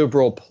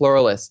liberal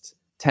pluralist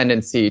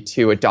tendency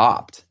to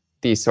adopt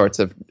these sorts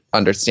of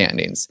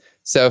understandings.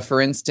 So,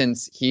 for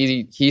instance,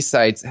 he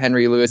cites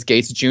Henry Louis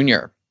Gates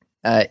Jr.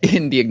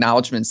 In the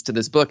acknowledgments to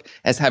this book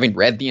as having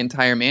read the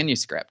entire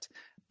manuscript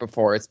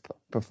before its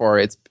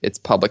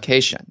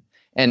publication.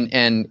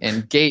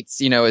 And Gates,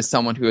 is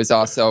someone who is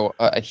also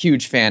a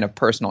huge fan of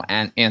personal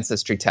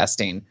ancestry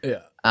testing.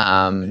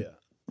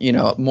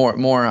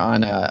 More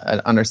on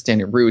an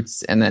understanding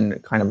roots and then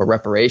kind of a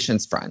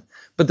reparations front.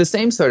 But the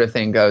same sort of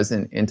thing goes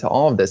into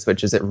all of this,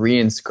 which is it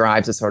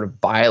reinscribes a sort of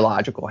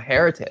biological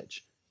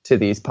heritage to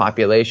these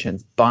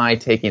populations by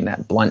taking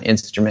that blunt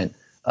instrument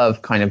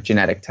of kind of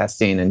genetic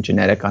testing and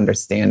genetic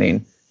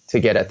understanding to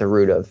get at the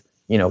root of,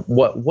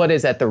 what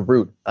is at the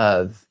root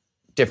of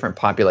different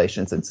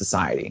populations in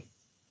society.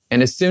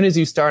 And as soon as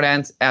you start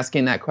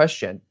asking that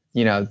question,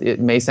 it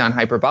may sound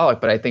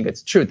hyperbolic, but I think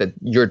it's true that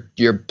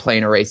you're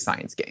playing a race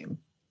science game.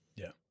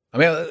 Yeah. I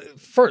mean,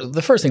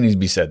 the first thing that needs to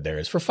be said there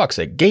is, for fuck's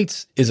sake,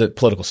 Gates is a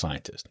political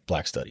scientist,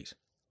 Black Studies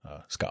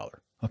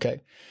scholar.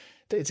 Okay.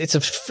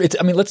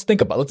 Let's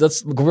think about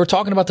it. We're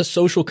talking about the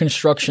social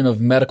construction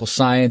of medical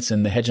science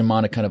and the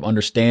hegemonic kind of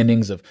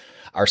understandings of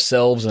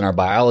ourselves and our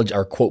biology,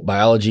 our quote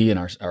biology and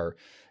our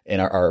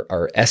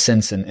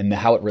essence and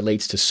how it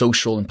relates to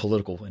social and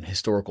political and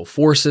historical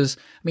forces.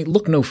 I mean,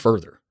 look no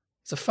further.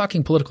 It's a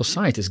fucking political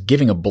scientist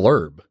giving a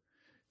blurb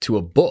to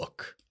a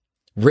book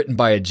written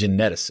by a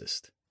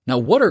geneticist.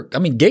 Now,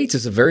 Gates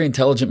is a very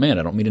intelligent man.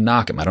 I don't mean to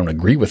knock him. I don't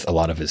agree with a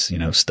lot of his,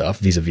 stuff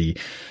vis-a-vis,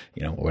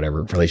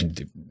 whatever relation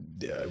to,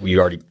 we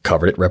already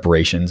covered it,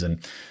 reparations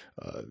and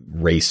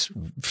race,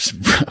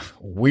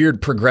 weird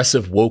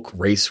progressive woke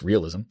race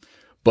realism.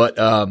 But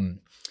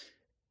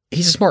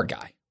he's a smart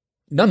guy.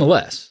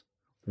 Nonetheless,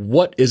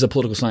 what is a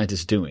political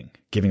scientist doing?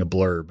 Giving a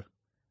blurb,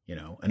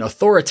 an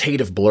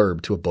authoritative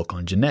blurb to a book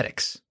on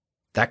genetics.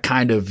 That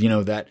kind of,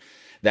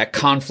 that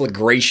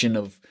conflagration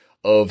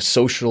of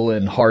social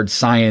and hard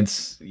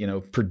science,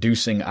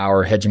 producing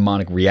our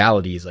hegemonic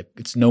reality is like,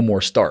 it's no more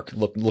stark.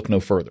 Look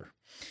no further.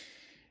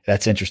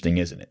 That's interesting,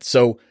 isn't it?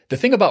 So the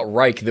thing about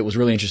Reich that was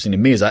really interesting to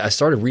me is I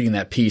started reading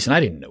that piece and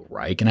I didn't know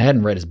Reich and I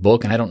hadn't read his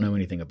book and I don't know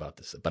anything about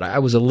this, but I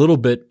was a little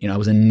bit, I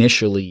was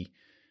initially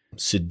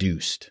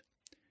seduced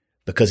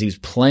because he was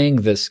playing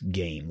this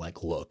game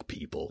like, look,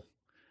 people,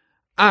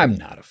 I'm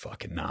not a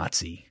fucking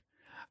Nazi.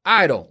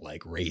 I don't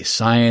like race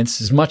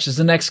science as much as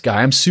the next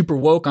guy. I'm super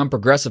woke. I'm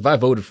progressive. I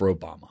voted for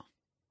Obama.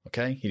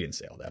 Okay. He didn't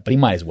say all that, but he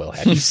might as well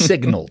have. He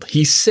signaled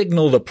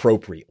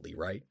appropriately,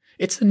 right?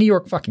 It's the New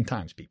York fucking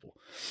Times, people.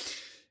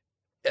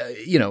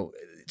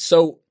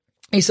 So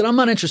he said, I'm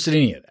not interested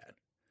in any of that,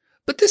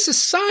 but this is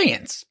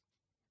science.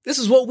 This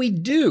is what we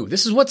do.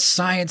 This is what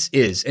science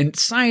is. And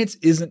science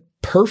isn't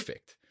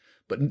perfect,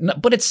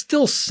 but it's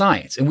still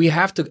science. And we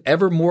have to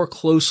ever more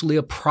closely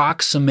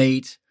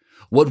approximate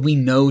what we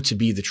know to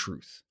be the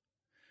truth.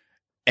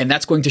 And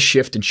that's going to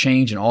shift and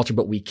change and alter,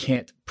 but we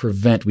can't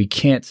prevent, we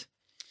can't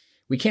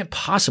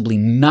possibly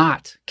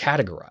not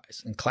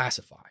categorize and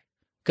classify.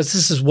 Because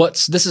this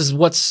is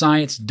what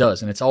science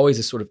does. And it's always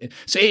this sort of,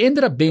 so it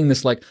ended up being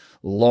this like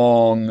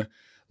long,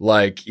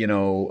 like,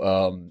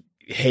 hagiograph.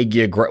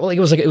 Well,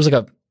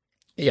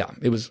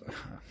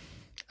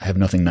 I have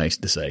nothing nice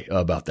to say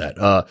about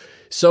that.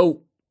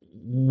 So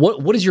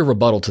what is your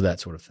rebuttal to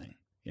that sort of thing?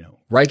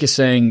 Reich is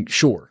saying,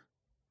 sure,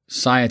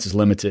 science is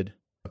limited,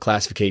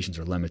 classifications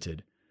are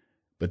limited,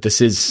 but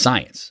this is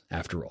science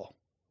after all.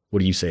 What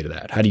do you say to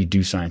that? How do you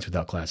do science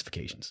without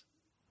classifications?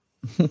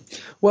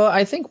 Well,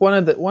 I think one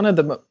of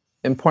the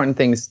important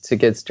things to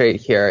get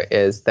straight here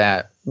is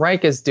that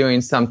Reich is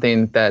doing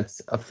something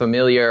that's a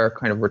familiar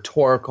kind of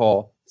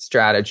rhetorical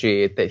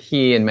strategy that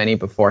he and many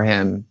before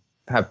him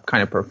have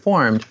kind of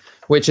performed,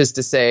 which is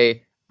to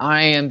say,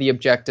 I am the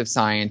objective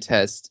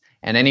scientist,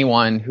 and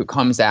anyone who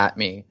comes at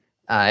me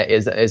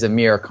is a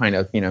mere kind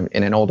of, in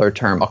an older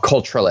term, a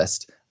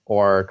culturalist,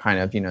 or kind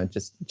of,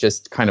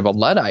 just kind of a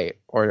Luddite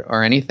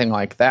or anything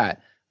like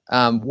that.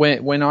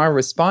 When our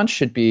response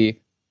should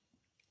be,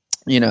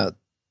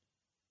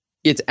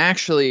 it's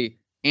actually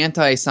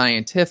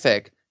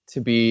anti-scientific to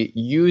be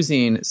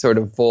using sort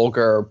of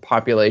vulgar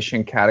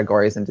population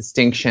categories and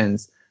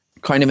distinctions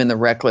kind of in the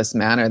reckless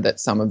manner that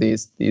some of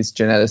these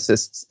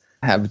geneticists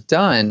have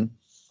done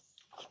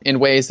in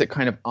ways that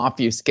kind of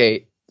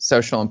obfuscate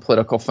social and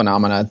political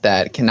phenomena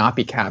that cannot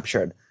be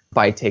captured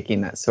by taking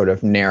that sort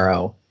of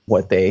narrow,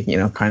 what they,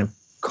 kind of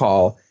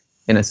call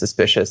in a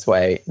suspicious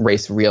way,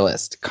 race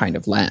realist kind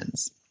of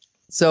lens.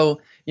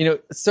 So,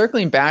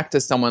 circling back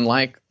to someone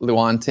like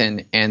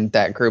Lewontin and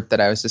that group that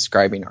I was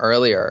describing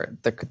earlier,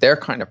 their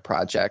kind of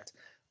project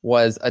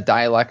was a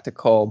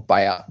dialectical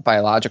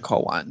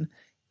biological one.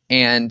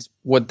 And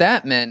what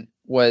that meant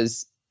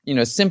was,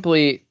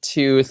 simply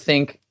to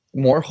think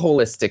more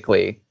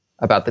holistically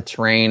about the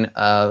terrain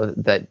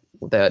that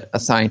that a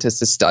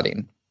scientist is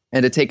studying,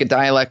 and to take a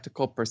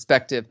dialectical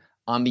perspective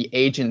on the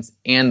agents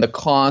and the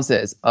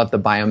causes of the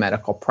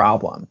biomedical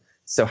problem.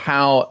 So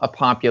how a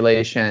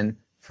population,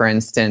 for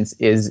instance,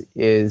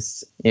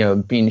 is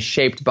being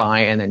shaped by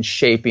and then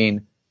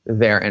shaping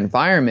their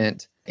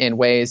environment in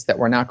ways that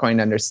we're not going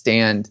to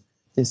understand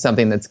is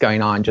something that's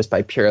going on just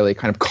by purely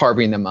kind of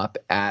carving them up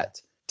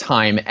at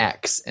time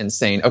X and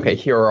saying, okay,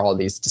 here are all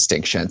these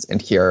distinctions,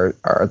 and here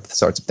are the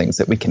sorts of things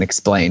that we can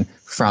explain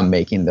from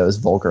making those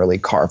vulgarly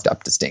carved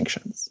up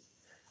distinctions.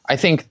 I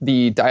think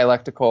the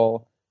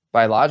dialectical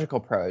biological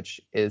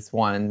approach is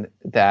one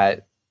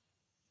that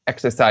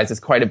exercises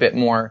quite a bit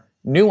more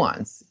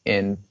nuance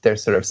in their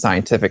sort of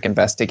scientific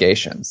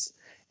investigations.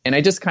 And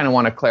I just kind of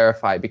want to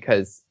clarify,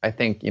 because I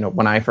think,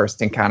 when I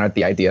first encountered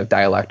the idea of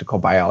dialectical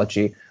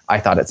biology, I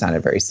thought it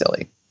sounded very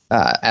silly.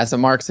 As a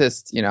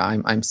Marxist,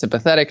 I'm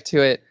sympathetic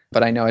to it,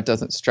 but I know it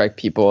doesn't strike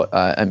people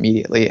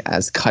immediately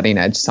as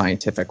cutting-edge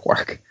scientific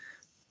work.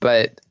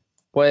 But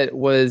what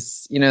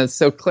was,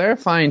 so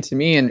clarifying to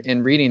me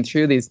in reading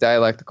through these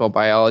dialectical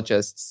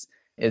biologists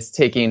is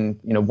taking,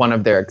 one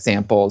of their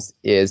examples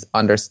is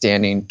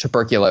understanding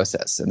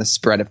tuberculosis and the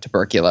spread of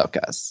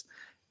tuberculosis.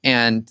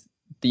 And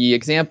the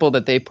example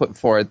that they put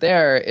forward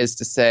there is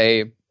to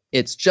say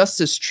it's just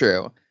as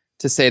true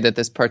to say that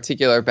this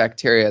particular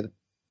bacteria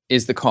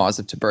is the cause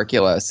of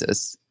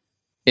tuberculosis,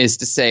 is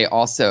to say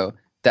also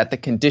that the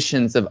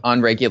conditions of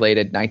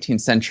unregulated 19th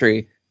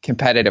century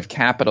competitive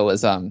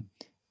capitalism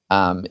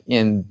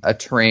in a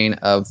terrain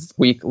of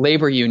weak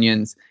labor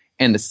unions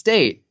and the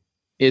state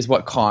is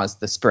what caused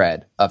the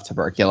spread of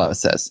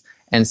tuberculosis.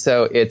 And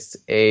so it's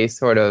a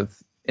sort of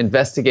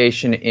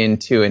investigation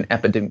into an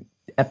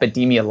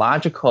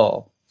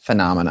epidemiological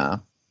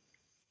phenomena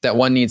that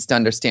one needs to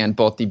understand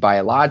both the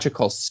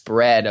biological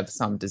spread of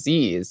some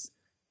disease,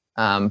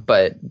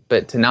 but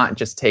to not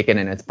just take it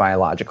in its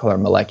biological or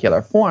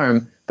molecular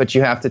form, but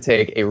you have to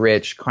take a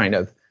rich kind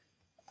of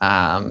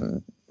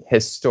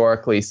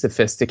historically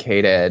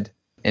sophisticated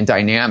and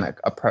dynamic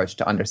approach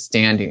to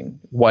understanding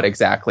what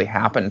exactly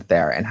happened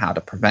there and how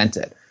to prevent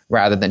it,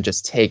 rather than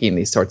just taking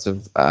these sorts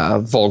of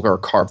vulgar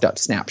carved up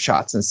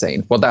snapshots and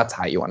saying, well, that's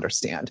how you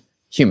understand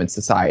human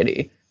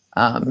society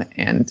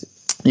and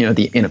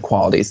the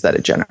inequalities that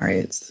it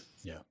generates.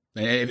 Yeah.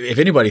 If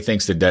anybody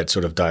thinks that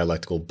sort of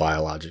dialectical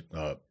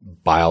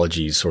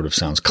biology sort of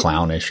sounds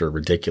clownish or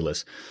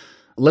ridiculous,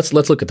 let's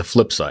look at the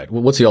flip side.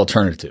 What's the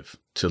alternative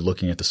to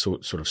looking at the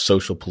sort of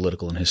social,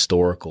 political, and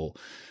historical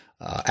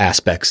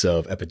aspects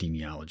of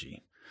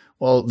epidemiology?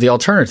 Well, the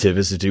alternative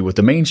is to do what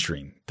the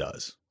mainstream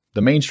does.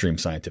 The mainstream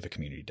scientific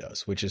community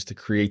does, which is to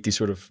create these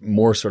sort of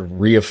more sort of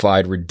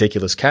reified,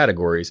 ridiculous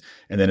categories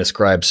and then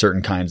ascribe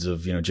certain kinds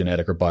of,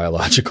 genetic or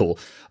biological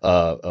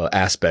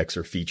aspects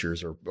or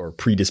features or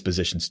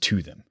predispositions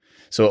to them.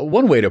 So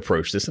one way to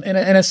approach this, in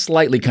a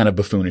slightly kind of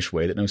buffoonish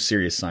way that no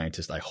serious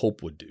scientist, I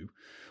hope, would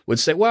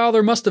say, well,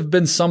 there must have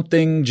been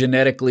something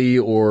genetically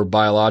or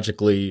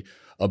biologically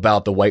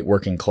about the white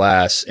working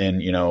class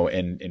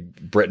in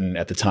Britain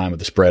at the time of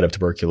the spread of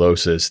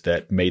tuberculosis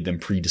that made them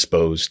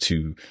predisposed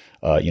to,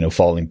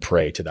 falling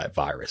prey to that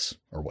virus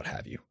or what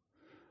have you.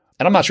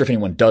 And I'm not sure if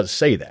anyone does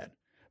say that,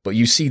 but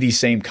you see these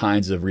same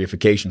kinds of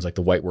reifications like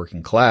the white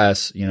working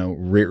class,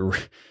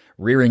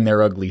 rearing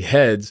their ugly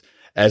heads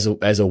as a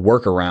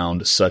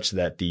workaround such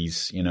that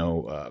these,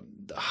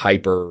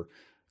 hyper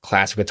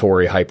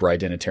classificatory, hyper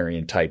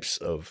identitarian types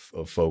of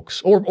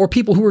folks or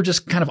people who are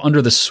just kind of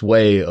under the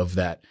sway of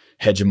that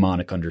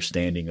hegemonic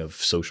understanding of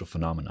social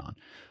phenomenon.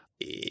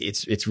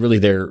 It's really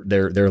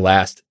their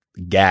last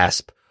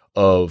gasp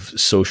of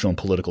social and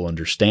political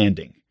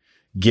understanding,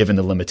 given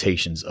the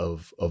limitations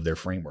of their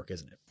framework,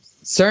 isn't it?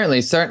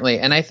 Certainly.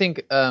 And I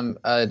think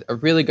a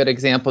really good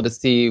example to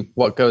see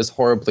what goes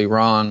horribly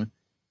wrong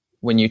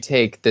when you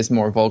take this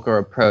more vulgar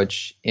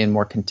approach in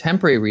more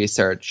contemporary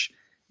research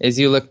is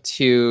you look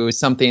to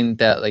something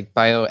that like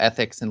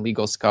bioethics and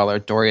legal scholar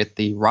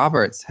Dorothy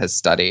Roberts has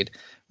studied,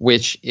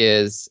 which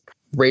is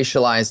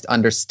racialized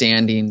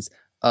understandings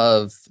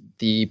of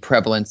the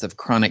prevalence of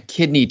chronic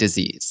kidney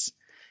disease.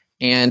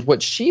 And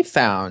what she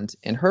found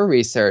in her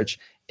research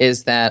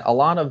is that a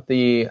lot of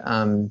the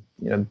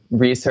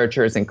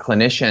researchers and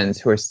clinicians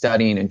who are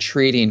studying and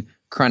treating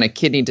chronic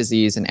kidney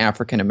disease in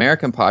African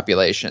American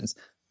populations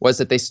was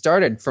that they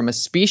started from a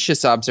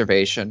specious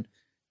observation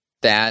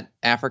that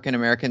African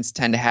Americans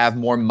tend to have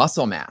more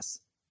muscle mass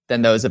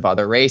than those of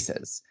other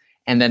races.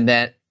 And then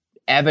that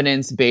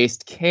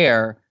evidence-based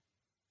care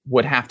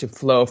would have to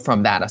flow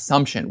from that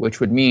assumption, which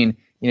would mean,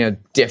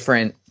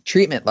 different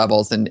treatment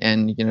levels and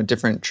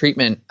different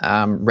treatment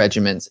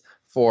regimens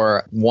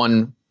for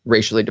one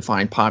racially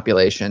defined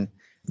population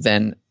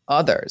than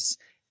others.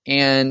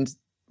 And,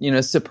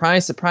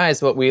 surprise,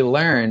 surprise, what we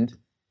learned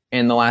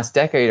in the last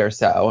decade or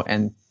so,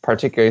 and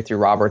particularly through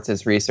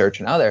Roberts's research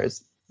and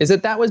others, is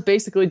that was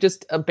basically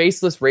just a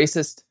baseless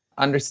racist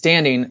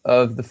understanding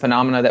of the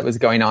phenomena that was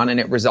going on, and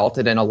it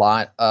resulted in a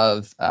lot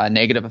of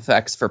negative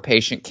effects for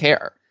patient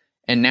care.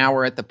 And now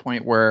we're at the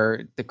point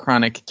where the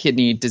chronic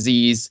kidney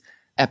disease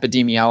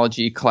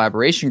epidemiology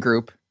collaboration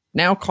group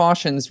now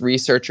cautions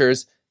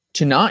researchers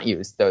to not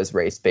use those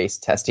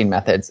race-based testing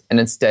methods and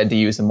instead to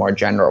use a more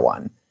general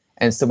one.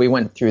 And so we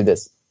went through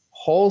this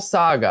whole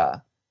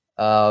saga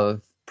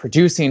of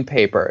producing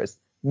papers,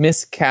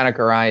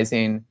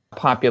 miscategorizing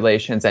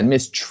populations, and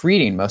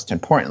mistreating, most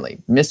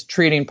importantly,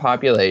 mistreating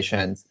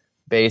populations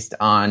based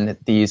on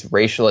these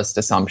racialist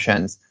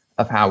assumptions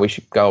of how we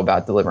should go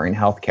about delivering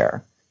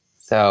healthcare.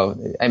 So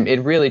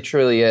it really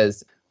truly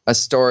is a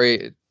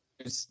story,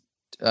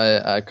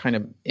 a kind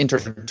of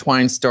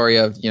intertwined story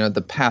of,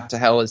 the path to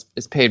hell is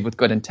paved with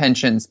good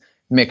intentions,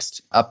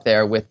 mixed up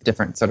there with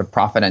different sort of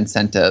profit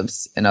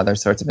incentives and other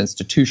sorts of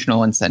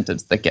institutional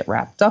incentives that get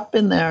wrapped up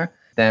in there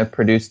that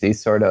produce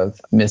these sort of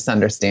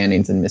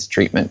misunderstandings and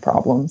mistreatment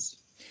problems.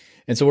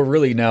 And so we're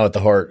really now at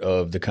the heart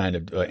of the kind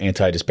of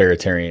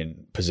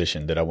anti-disparitarian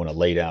position that I want to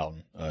lay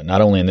down,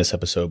 not only in this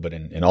episode, but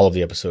in all of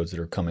the episodes that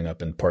are coming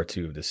up in part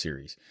 2 of this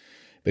series,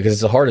 because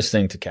it's the hardest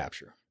thing to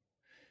capture.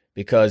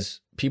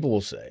 Because people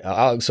will say,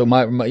 so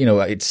my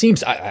it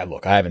seems,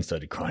 look, I haven't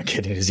studied chronic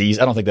kidney disease.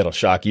 I don't think that'll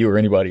shock you or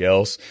anybody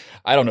else.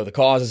 I don't know the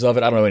causes of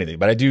it. I don't know anything,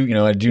 but I do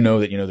know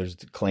that, there's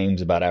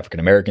claims about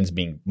African Americans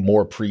being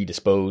more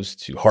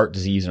predisposed to heart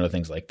disease and other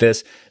things like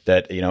this,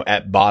 that,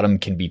 at bottom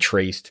can be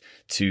traced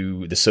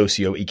to the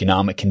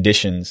socioeconomic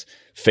conditions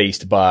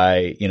faced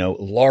by,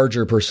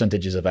 larger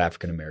percentages of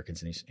African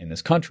Americans in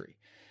this country.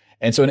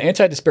 And so an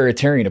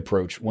anti-disparitarian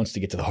approach wants to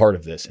get to the heart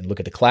of this and look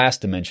at the class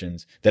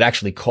dimensions that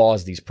actually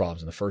cause these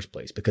problems in the first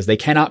place, because they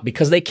cannot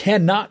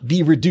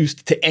be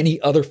reduced to any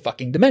other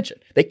fucking dimension.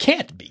 They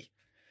can't be.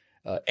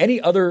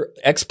 Any other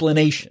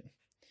explanation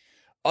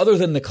other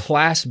than the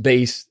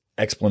class-based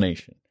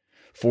explanation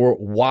for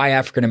why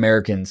African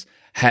Americans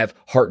have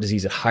heart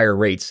disease at higher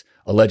rates,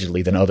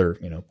 allegedly, than other,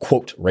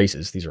 quote,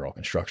 races. These are all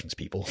constructions,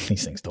 people.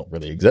 These things don't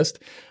really exist.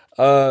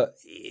 No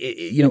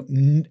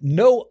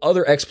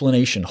other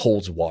explanation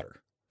holds water.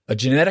 A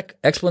genetic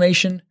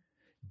explanation,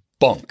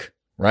 bunk,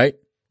 right?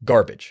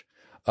 Garbage.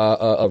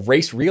 A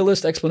race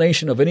realist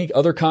explanation of any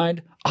other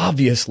kind,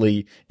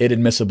 obviously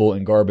inadmissible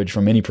and garbage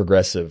from any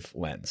progressive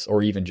lens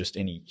or even just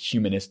any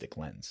humanistic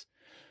lens.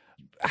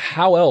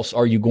 How else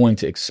are you going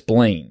to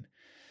explain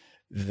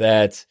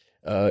that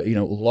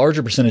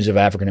larger percentage of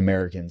African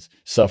Americans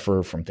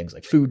suffer from things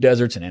like food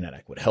deserts and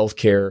inadequate health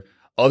care,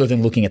 other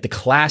than looking at the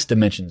class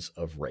dimensions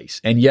of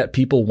race? And yet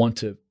people want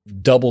to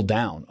double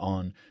down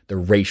on the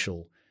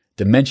racial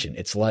dimension.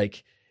 It's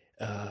like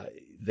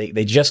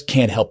they just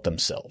can't help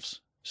themselves.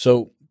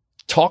 So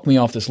talk me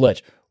off this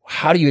ledge.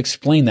 How do you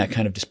explain that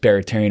kind of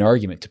disparitarian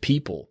argument to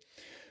people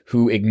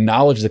who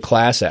acknowledge the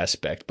class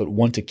aspect but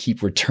want to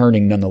keep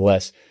returning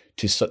nonetheless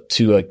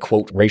to a,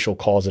 quote, racial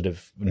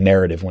causative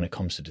narrative when it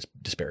comes to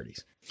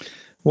disparities?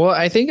 Well,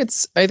 I think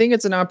it's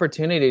an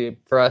opportunity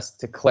for us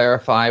to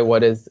clarify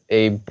what is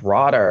a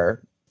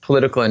broader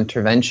political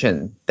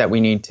intervention that we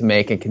need to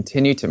make and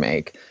continue to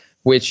make,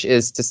 which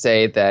is to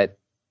say that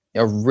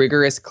a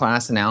rigorous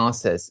class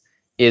analysis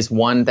is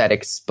one that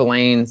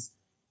explains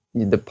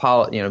the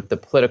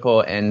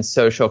political and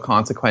social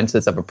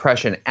consequences of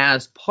oppression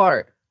as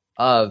part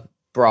of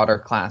broader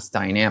class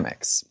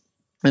dynamics.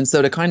 And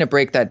so to kind of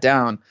break that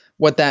down,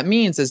 what that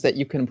means is that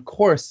you can, of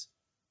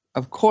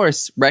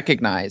course,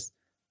 recognize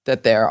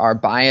that there are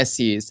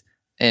biases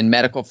in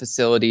medical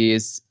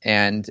facilities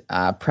and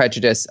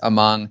prejudice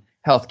among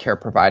healthcare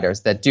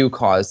providers that do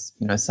cause,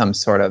 some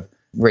sort of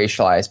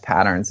racialized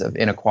patterns of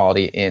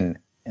inequality in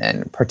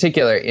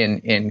particular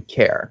in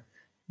care.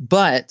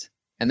 But,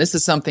 and this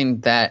is something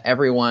that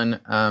everyone,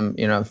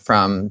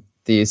 from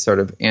these sort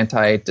of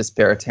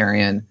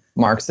anti-disparitarian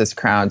Marxist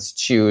crowds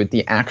to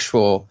the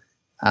actual,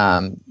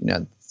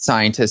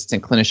 scientists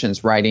and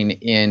clinicians writing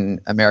in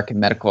American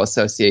Medical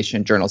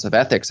Association journals of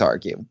ethics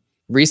argue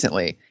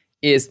recently,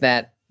 is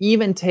that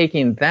even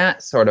taking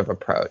that sort of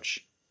approach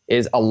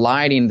is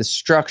aligning the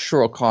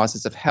structural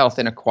causes of health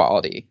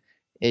inequality.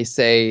 They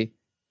say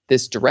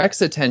this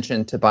directs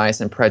attention to bias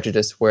and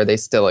prejudice where they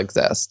still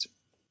exist,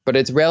 but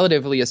it's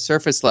relatively a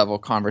surface level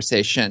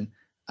conversation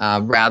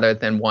rather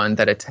than one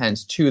that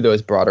attends to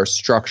those broader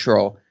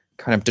structural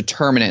kind of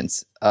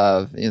determinants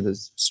of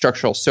those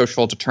structural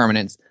social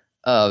determinants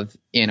of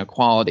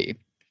inequality.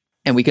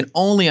 And we can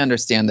only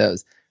understand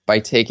those by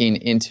taking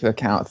into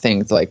account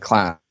things like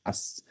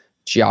class,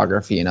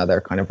 geography, and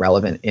other kind of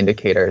relevant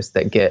indicators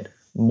that get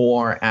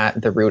more at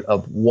the root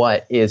of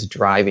what is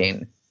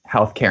driving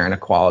healthcare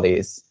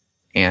inequalities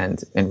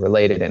and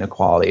related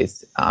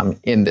inequalities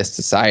in this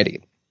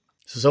society.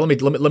 So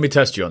let me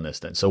test you on this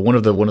then. So one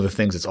of the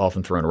things that's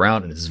often thrown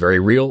around, and it's very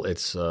real,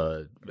 it's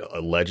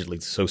allegedly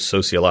so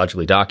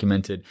sociologically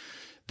documented,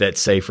 that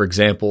say, for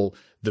example,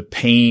 the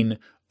pain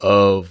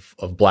of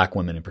Black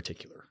women in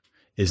particular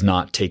is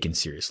not taken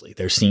seriously.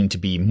 They're seen to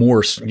be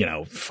more,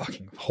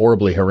 fucking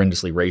horribly,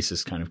 horrendously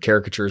racist kind of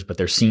caricatures, but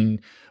they're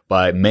seen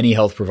by many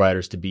health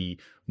providers to be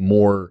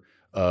more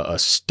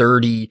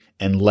sturdy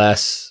and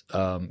less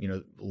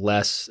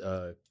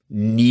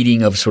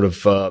needing of sort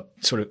of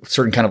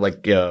certain kind of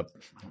like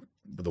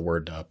the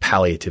word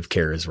palliative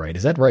care is right.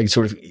 Is that right?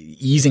 Sort of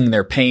easing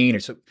their pain.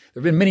 So there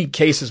have been many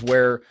cases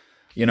where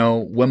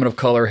women of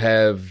color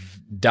have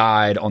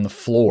died on the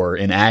floor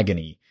in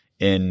agony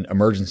in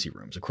emergency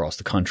rooms across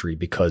the country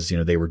because,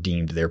 they were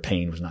their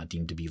pain was not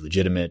deemed to be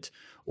legitimate,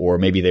 or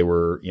maybe they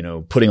were,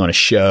 putting on a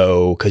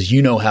show because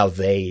how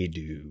they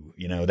do,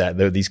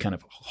 that these kind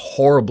of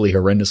horribly,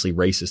 horrendously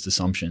racist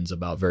assumptions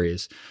about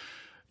various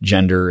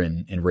gender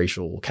and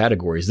racial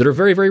categories that are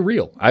very, very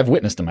real. I've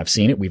witnessed them. I've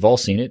seen it. We've all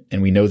seen it,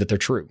 and we know that they're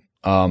true.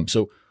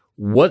 So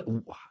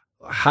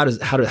how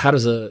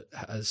does a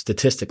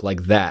statistic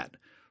like that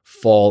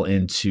fall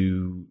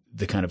into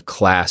the kind of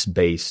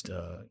class-based,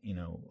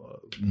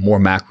 more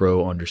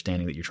macro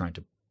understanding that you're trying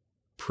to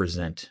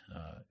present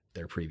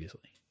there previously?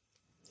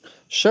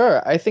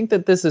 Sure. I think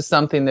that this is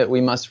something that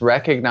we must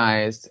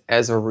recognize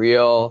as a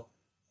real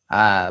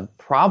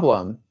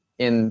problem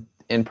in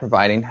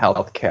providing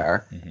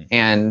healthcare,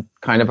 and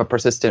kind of a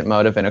persistent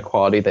mode of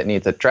inequality that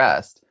needs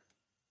addressed.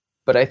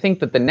 But I think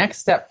that the next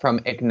step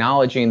from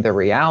acknowledging the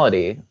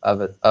reality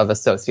of a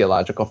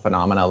sociological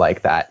phenomena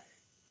like that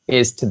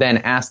is to then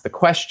ask the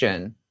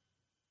question,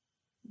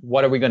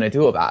 what are we going to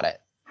do about it?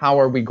 How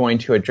are we going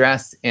to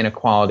address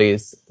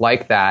inequalities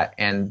like that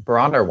and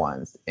broader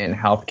ones in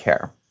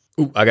healthcare?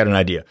 Ooh, I got an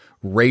idea.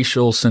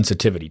 Racial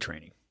sensitivity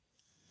training.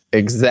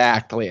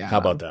 Exactly. Adam. How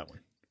about that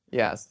one?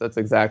 Yes, that's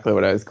exactly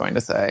what I was going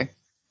to say.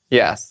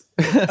 Yes.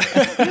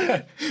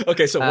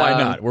 Okay, so why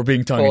not? We're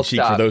being tongue in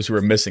cheek for those who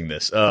are missing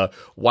this.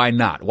 Why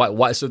not?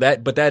 Why?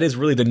 But that is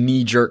really the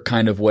knee-jerk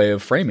kind of way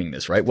of framing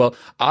this, right? Well,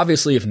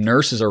 obviously, if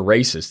nurses are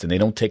racist and they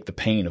don't take the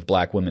pain of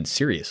black women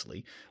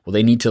seriously, well,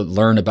 they need to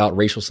learn about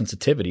racial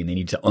sensitivity, and they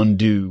need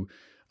to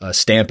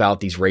stamp out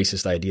these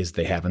racist ideas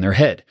that they have in their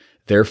head.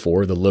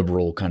 Therefore, the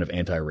liberal kind of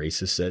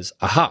anti-racist says,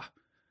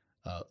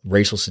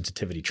 racial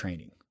sensitivity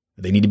training.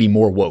 They need to be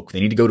more woke. They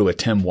need to go to a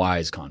Tim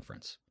Wise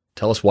conference.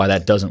 Tell us why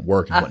that doesn't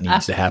work and what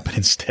needs to happen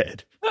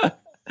instead.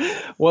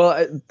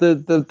 Well,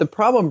 the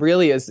problem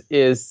really is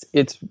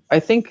it's,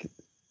 I think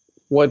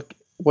what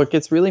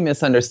gets really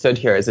misunderstood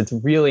here is it's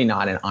really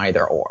not an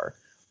either or.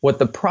 What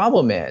the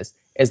problem is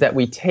that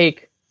we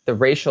take the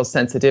racial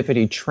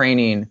sensitivity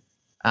training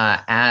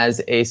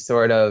as a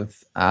sort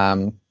of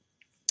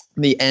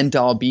the end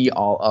all be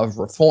all of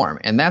reform.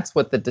 And that's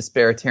what the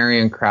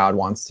disparitarian crowd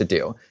wants to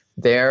do.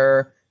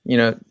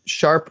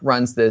 Sharp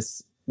runs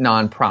this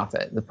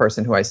nonprofit, the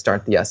person who I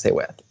start the essay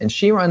with. And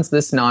she runs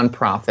this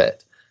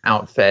nonprofit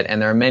outfit,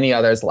 and there are many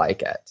others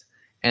like it.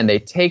 And they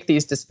take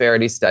these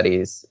disparity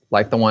studies,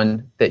 like the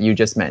one that you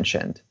just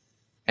mentioned,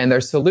 and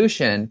their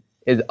solution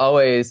is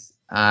always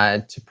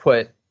to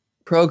put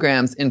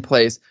programs in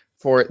place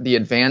for the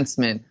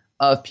advancement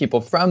of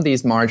people from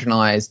these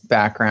marginalized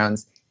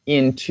backgrounds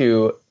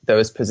into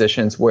those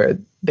positions where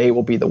they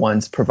will be the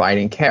ones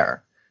providing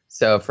care.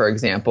 So, for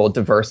example,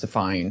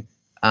 diversifying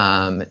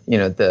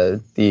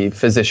the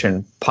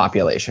physician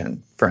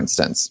population, for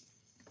instance.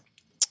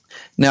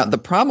 Now, the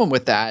problem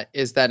with that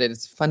is that it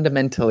is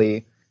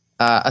fundamentally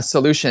a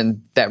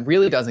solution that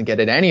really doesn't get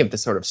at any of the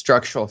sort of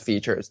structural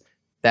features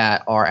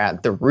that are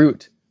at the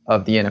root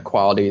of the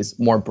inequalities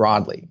more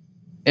broadly,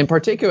 and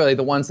particularly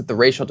the ones that the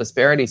racial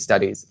disparity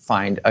studies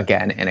find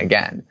again and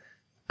again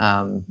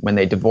when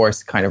they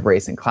divorce kind of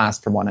race and class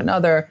from one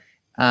another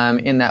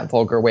in that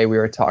vulgar way we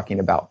were talking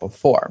about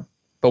before.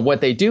 But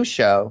what they do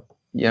show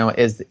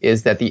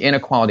is that the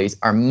inequalities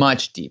are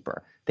much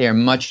deeper. They are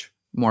much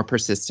more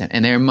persistent,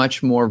 and they are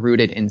much more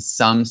rooted in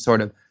some sort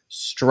of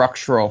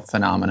structural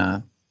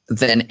phenomena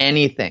than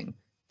anything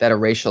that a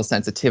racial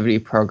sensitivity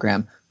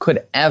program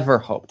could ever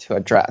hope to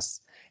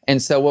address.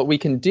 And so what we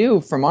can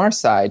do from our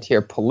side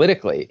here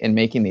politically in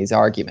making these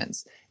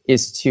arguments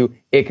is to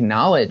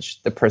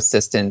acknowledge the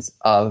persistence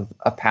of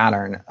a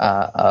pattern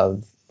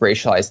of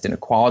racialized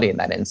inequality in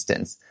that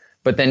instance,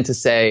 but then to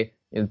say,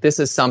 this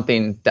is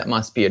something that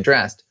must be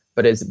addressed,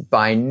 but is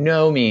by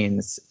no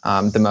means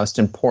the most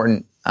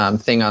important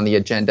thing on the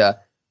agenda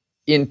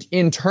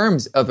in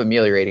terms of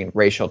ameliorating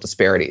racial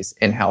disparities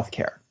in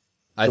healthcare.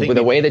 I think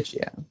the way that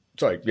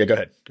Sorry, go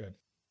ahead.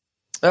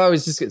 Oh,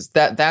 it's just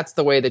that's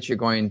the way that you're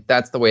going.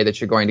 That's the way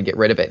that you're going to get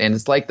rid of it. And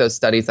it's like those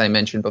studies I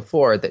mentioned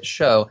before that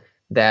show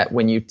that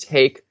when you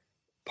take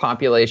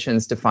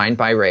populations defined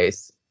by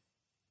race,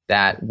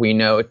 that we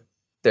know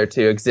there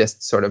to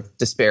exist sort of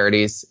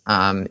disparities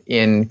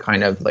in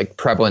kind of like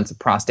prevalence of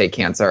prostate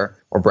cancer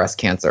or breast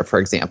cancer, for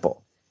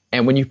example.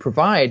 And when you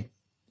provide,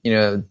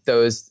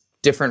 those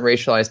different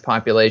racialized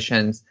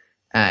populations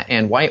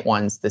and white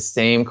ones the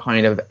same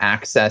kind of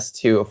access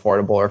to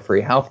affordable or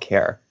free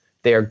healthcare,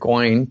 they are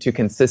going to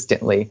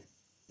consistently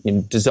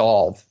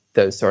dissolve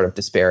those sort of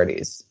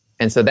disparities.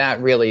 And so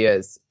that really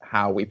is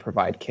how we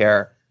provide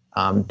care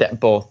that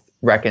both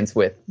reckons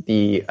with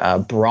the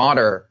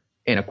broader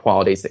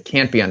inequalities that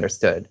can't be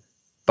understood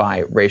by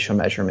racial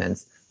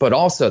measurements, but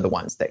also the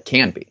ones that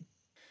can be.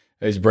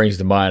 This brings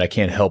to mind, I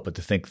can't help but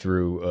to think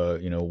through,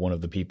 one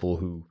of the people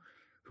who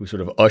sort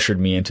of ushered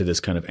me into this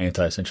kind of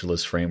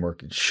anti-essentialist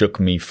framework. It shook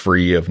me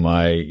free of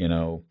my,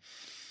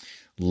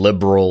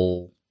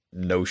 liberal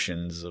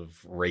notions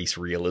of race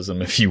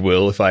realism, if you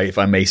will, if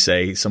I may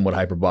say, somewhat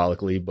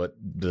hyperbolically, but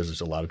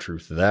there's a lot of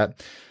truth to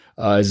that.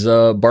 Is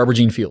Barbara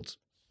Jean Fields.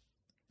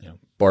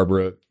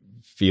 Barbara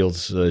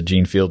Fields,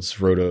 Gene Fields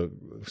wrote a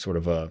sort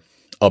of a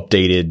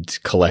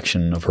updated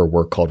collection of her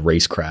work called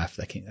Racecraft.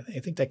 I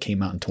think that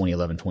came out in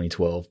 2011,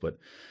 2012,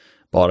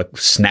 but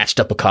snatched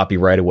up a copy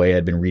right away.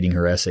 I'd been reading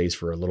her essays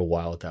for a little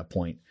while at that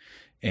point.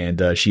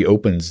 And she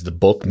opens the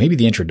book, maybe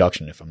the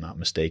introduction, if I'm not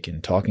mistaken,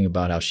 talking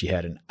about how she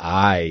had an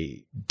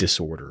eye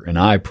disorder, an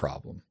eye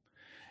problem.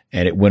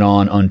 And it went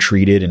on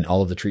untreated, and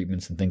all of the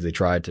treatments and things they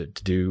tried to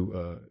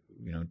do,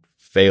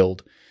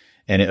 failed.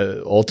 And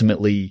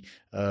ultimately,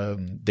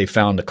 they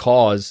found a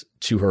cause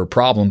to her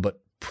problem,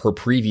 but her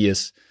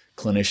previous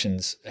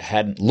clinicians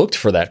hadn't looked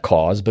for that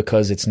cause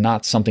because it's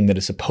not something that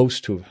is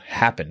supposed to have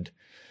happened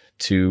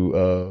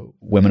to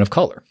women of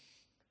color.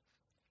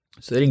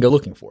 So they didn't go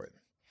looking for it.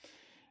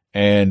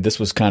 And this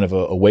was kind of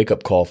a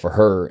wake-up call for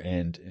her,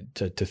 and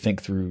to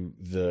think through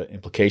the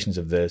implications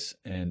of this,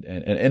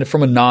 and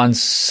from a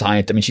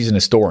non-scientist. I mean, she's an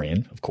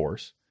historian, of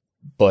course,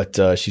 but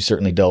she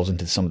certainly delves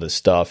into some of this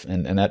stuff,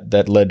 and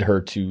that led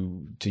her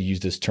to use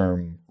this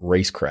term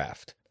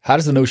racecraft. How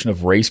does the notion of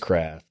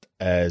racecraft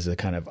as a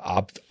kind of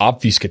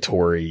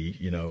obfuscatory,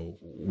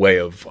 way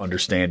of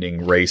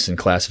understanding race and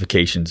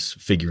classifications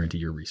figure into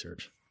your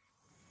research?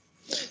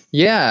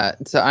 Yeah,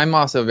 so I'm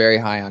also very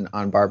high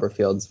on Barbara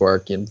Fields'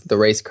 work. The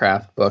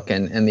Racecraft book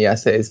and the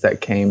essays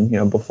that came,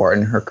 before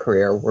in her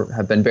career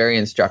have been very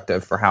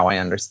instructive for how I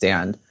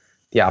understand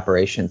the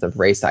operations of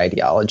race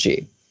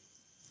ideology.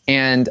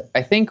 And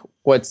I think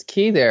what's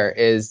key there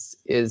is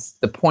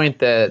the point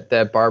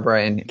that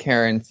Barbara and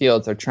Karen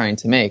Fields are trying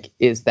to make,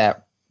 is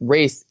that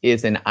race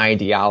is an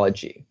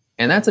ideology.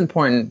 And that's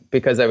important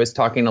because I was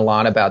talking a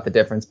lot about the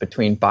difference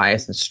between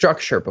bias and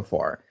structure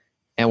before.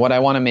 And what I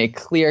want to make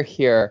clear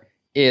here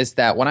is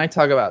that when I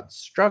talk about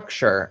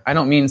structure, I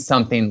don't mean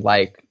something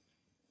like,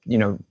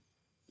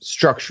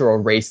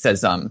 structural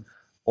racism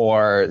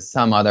or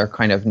some other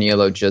kind of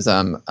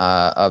neologism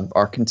of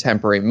our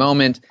contemporary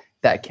moment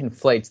that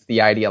conflates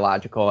the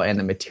ideological and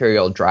the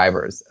material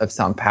drivers of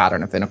some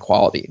pattern of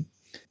inequality.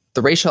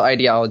 The racial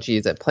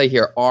ideologies at play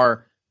here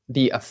are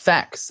the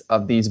effects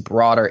of these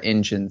broader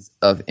engines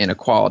of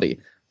inequality.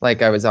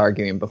 Like I was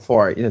arguing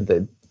before,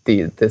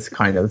 this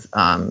kind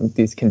of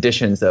these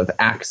conditions of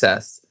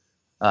access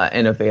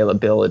and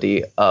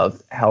availability of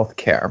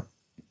healthcare.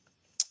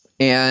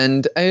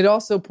 And it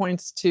also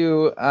points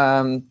to,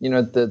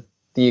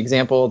 the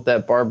example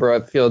that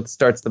Barbara Fields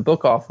starts the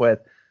book off with,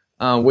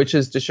 which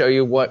is to show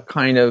you what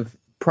kind of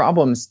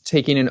problems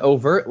taking an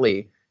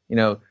overtly,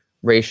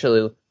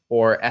 racial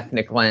or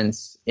ethnic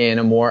lens in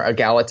a more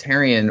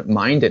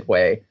egalitarian-minded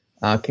way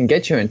can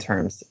get you in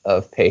terms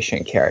of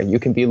patient care. You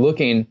can be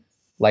looking,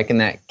 like in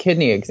that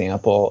kidney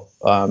example,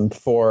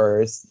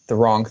 for the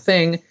wrong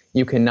thing.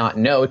 You cannot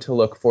know to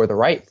look for the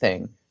right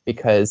thing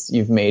because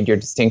you've made your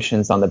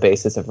distinctions on the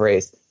basis of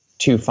race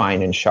too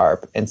fine and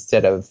sharp,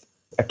 instead of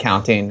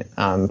accounting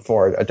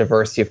for a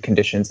diversity of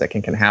conditions that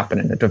can happen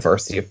in a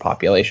diversity of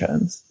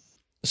populations.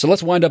 So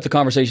let's wind up the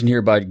conversation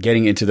here by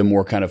getting into the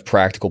more kind of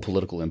practical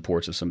political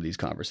imports of some of these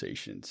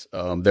conversations.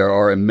 There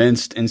are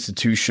immense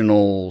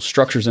institutional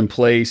structures in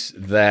place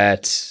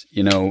that,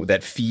 that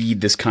feed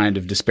this kind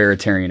of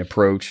disparitarian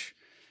approach,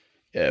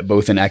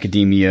 both in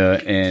academia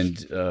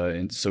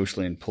and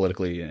socially and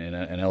politically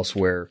and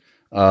elsewhere.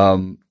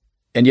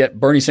 And yet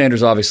Bernie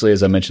Sanders, obviously,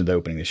 as I mentioned at the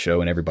opening of the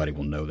show, and everybody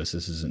will know this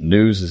isn't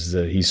news,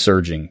 he's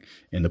surging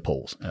in the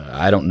polls.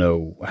 I don't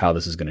know how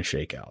this is going to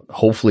shake out.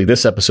 Hopefully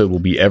this episode will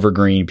be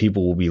evergreen.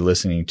 People will be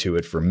listening to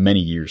it for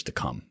many years to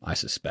come, I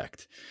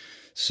suspect.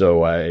 So,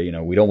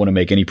 we don't want to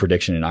make any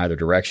prediction in either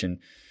direction.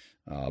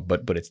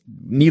 But it's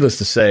needless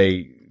to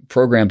say,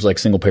 programs like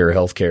single-payer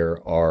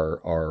healthcare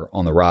are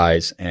on the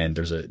rise, and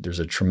there's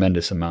a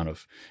tremendous amount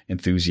of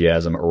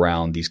enthusiasm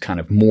around these kind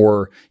of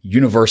more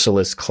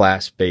universalist,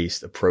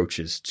 class-based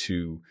approaches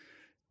to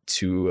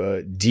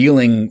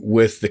dealing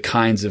with the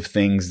kinds of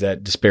things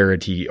that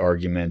disparity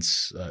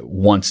arguments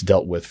once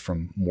dealt with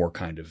from more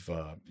kind of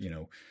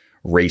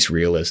race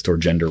realist or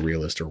gender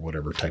realist or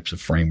whatever types of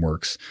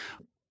frameworks,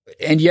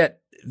 and yet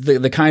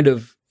the kind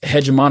of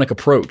hegemonic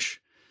approach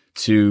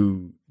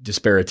to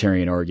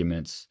disparitarian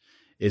arguments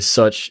is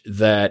such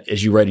that,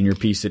 as you write in your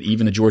piece, that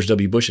even the George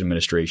W. Bush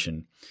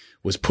administration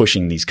was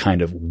pushing these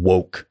kind of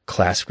woke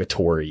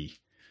classificatory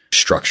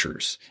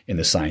structures in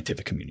the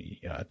scientific community.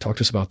 Talk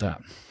to us about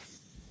that.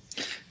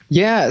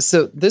 Yeah,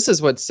 so this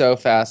is what's so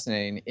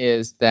fascinating,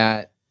 is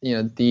that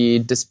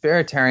the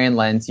disparitarian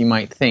lens you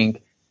might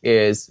think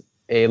is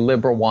a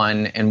liberal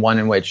one, and one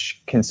in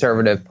which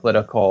conservative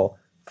political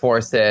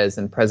forces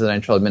and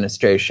presidential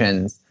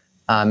administrations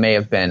may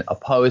have been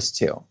opposed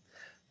to.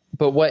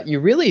 But what you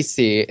really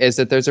see is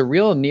that there's a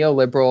real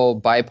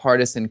neoliberal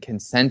bipartisan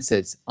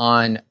consensus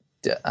on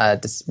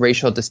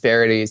racial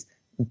disparities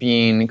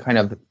being kind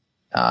of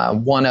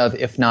one of,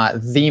 if not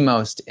the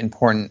most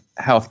important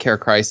healthcare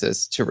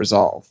crisis to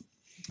resolve.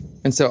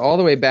 And so all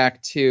the way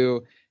back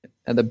to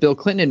the Bill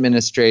Clinton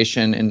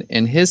administration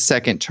in his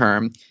second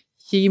term,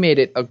 he made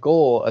it a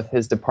goal of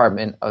his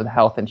Department of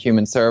Health and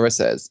Human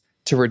Services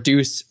to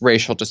reduce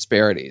racial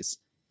disparities.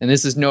 And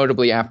this is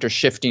notably after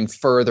shifting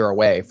further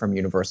away from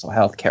universal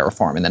health care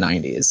reform in the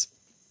 90s.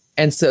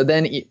 And so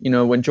then,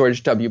 when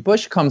George W.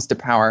 Bush comes to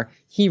power,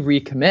 he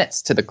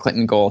recommits to the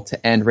Clinton goal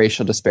to end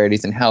racial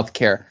disparities in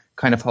healthcare,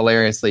 kind of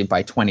hilariously,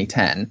 by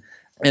 2010.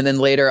 And then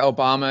later,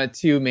 Obama,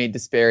 too, made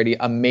disparity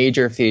a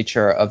major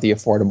feature of the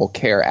Affordable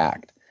Care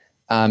Act.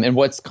 And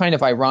what's kind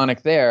of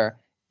ironic there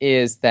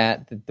is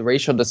that the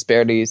racial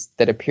disparities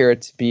that appear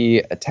to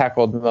be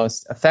tackled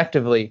most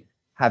effectively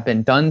have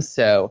been done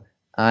so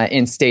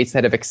in states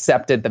that have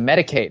accepted the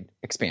Medicaid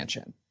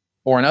expansion.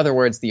 Or in other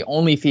words, the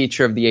only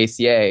feature of the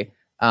ACA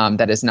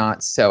that is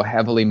not so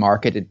heavily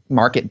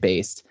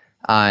market-based,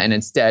 and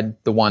instead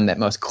the one that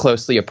most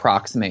closely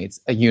approximates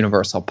a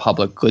universal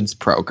public goods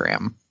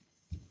program.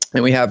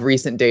 And we have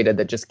recent data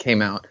that just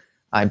came out,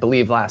 I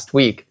believe, last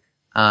week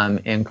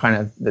in kind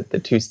of the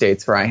two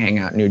states where I hang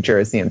out, New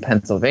Jersey and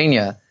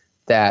Pennsylvania,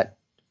 that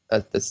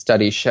the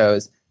study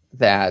shows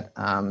that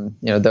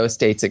those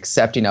states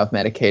accepting of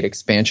Medicaid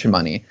expansion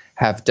money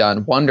have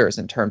done wonders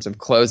in terms of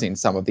closing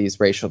some of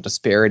these racial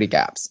disparity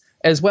gaps,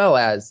 as well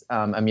as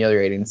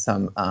ameliorating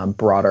some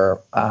broader,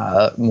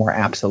 more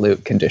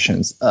absolute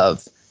conditions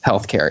of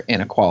healthcare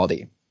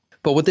inequality.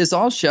 But what this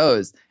all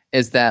shows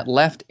is that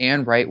left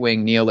and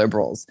right-wing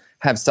neoliberals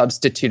have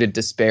substituted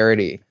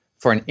disparity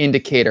for an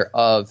indicator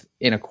of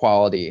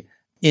inequality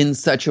in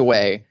such a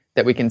way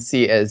that we can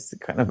see as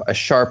kind of a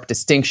sharp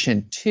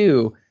distinction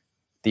to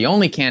the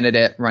only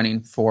candidate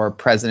running for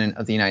president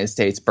of the United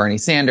States, Bernie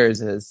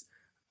Sanders'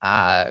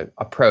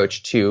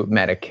 approach to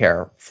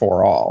Medicare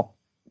for All.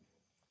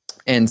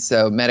 And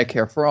so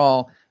Medicare for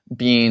All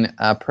being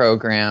a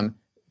program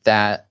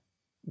that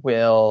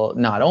will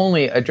not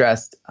only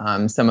address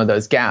some of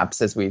those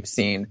gaps, as we've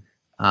seen,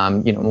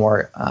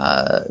 more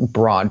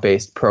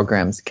broad-based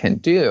programs can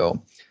do,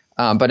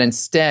 but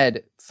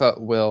instead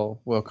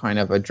will kind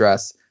of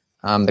address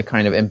the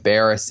kind of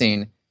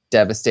embarrassing,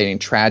 devastating,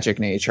 tragic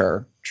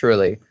nature,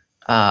 truly,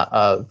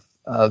 of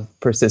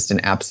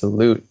persistent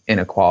absolute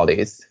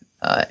inequalities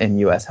in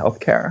U.S.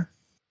 healthcare.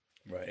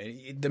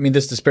 Right. I mean,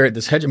 this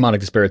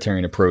hegemonic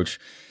disparitarian approach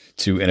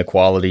to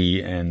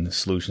inequality and the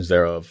solutions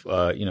thereof,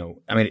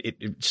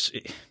 it's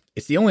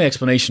the only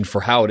explanation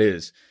for how it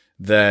is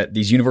that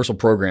these universal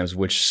programs,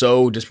 which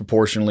so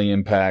disproportionately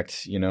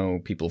impact,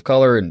 people of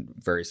color and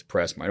various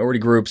oppressed minority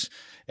groups,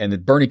 and the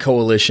Bernie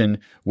coalition,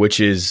 which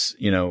is,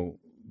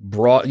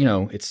 broad,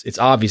 it's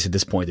obvious at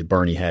this point that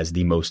Bernie has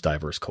the most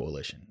diverse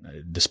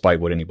coalition, despite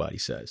what anybody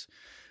says.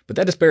 But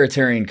that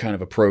disparitarian kind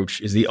of approach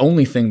is the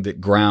only thing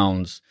that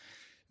grounds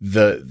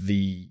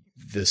the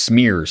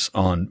smears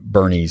on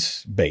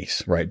Bernie's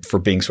base, right, for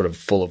being sort of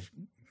full of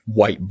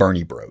white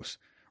Bernie bros,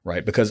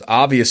 right? Because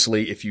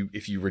obviously, if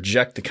you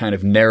reject the kind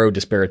of narrow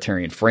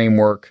disparitarian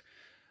framework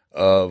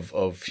of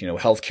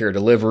healthcare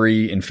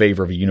delivery in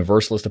favor of a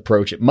universalist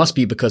approach, it must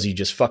be because you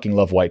just fucking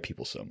love white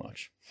people so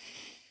much.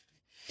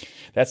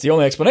 That's the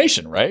only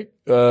explanation, right?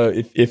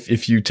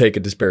 If you take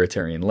a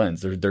disparitarian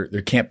lens,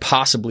 there can't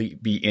possibly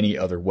be any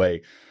other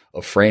way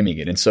of framing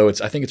it. And so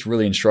I think it's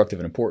really instructive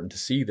and important to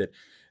see that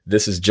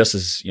this is just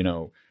as,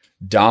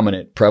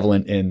 dominant,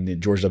 prevalent in the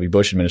George W.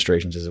 Bush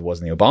administrations as it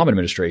was in the Obama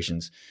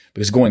administrations,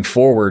 because going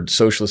forward,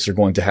 socialists are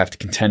going to have to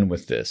contend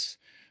with this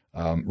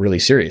really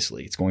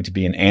seriously. It's going to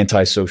be an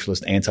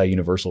anti-socialist,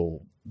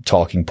 anti-universal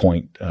talking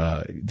point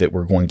that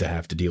we're going to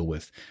have to deal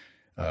with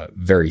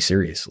very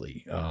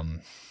seriously.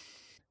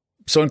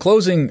 So in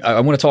closing, I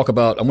want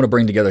to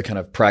bring together kind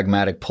of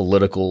pragmatic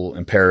political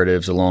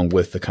imperatives along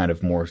with the kind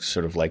of more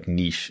sort of like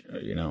niche,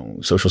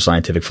 social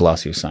scientific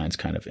philosophy of science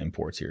kind of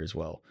imports here as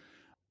well.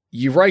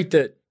 You write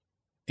that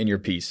in your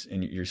piece,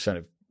 in your sort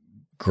of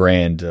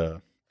grand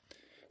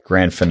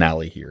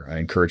finale here. I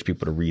encourage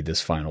people to read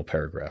this final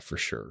paragraph for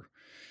sure.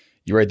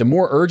 You write, the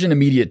more urgent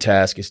immediate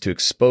task is to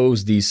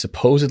expose these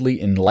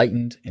supposedly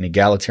enlightened and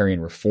egalitarian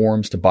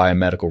reforms to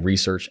biomedical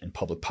research and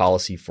public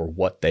policy for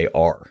what they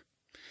are.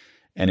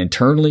 An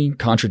internally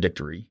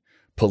contradictory,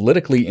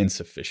 politically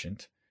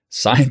insufficient,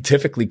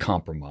 scientifically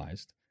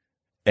compromised,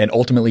 and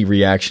ultimately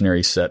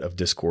reactionary set of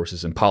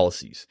discourses and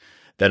policies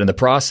that in the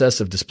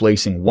process of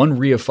displacing one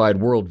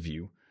reified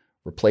worldview,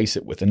 replace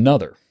it with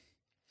another.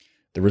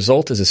 The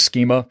result is a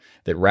schema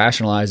that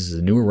rationalizes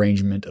a new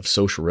arrangement of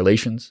social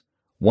relations,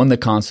 one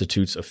that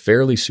constitutes a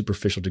fairly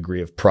superficial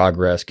degree of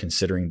progress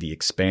considering the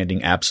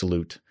expanding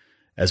absolute,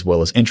 as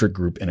well as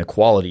intragroup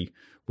inequality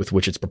with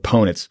which its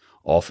proponents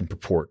often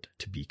purport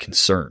to be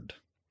concerned.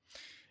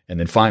 And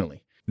then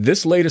finally,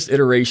 this latest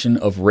iteration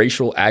of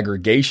racial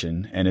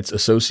aggregation and its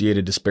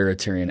associated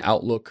disparitarian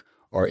outlook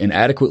are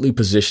inadequately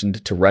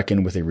positioned to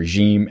reckon with a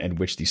regime in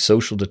which the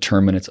social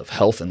determinants of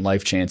health and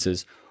life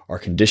chances are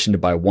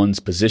conditioned by one's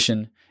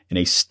position in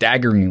a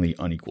staggeringly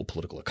unequal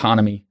political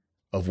economy,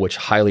 of which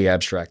highly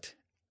abstracted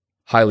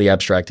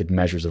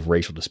measures of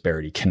racial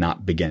disparity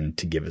cannot begin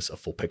to give us a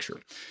full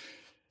picture.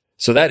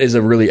 So that is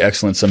a really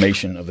excellent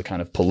summation of the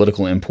kind of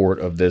political import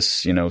of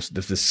this,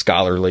 this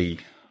scholarly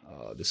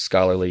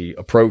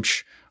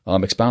approach.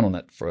 Expound on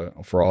that for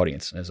our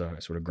audience as a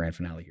sort of grand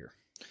finale here.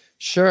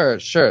 Sure.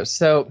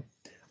 So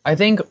I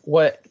think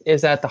what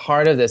is at the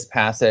heart of this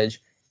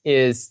passage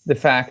is the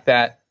fact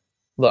that,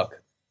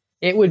 look,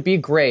 it would be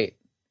great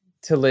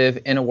to live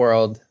in a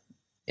world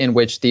in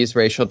which these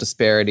racial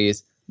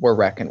disparities were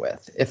reckoned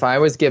with. If I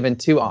was given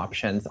two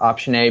options,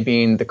 option A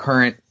being the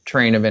current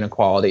terrain of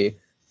inequality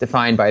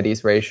defined by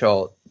these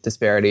racial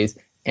disparities,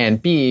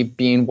 and B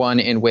being one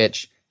in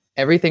which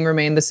everything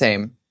remained the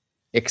same,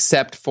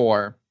 except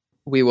for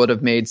we would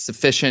have made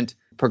sufficient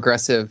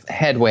progressive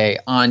headway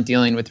on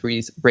dealing with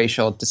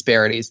racial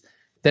disparities,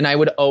 then I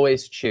would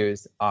always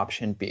choose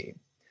option B.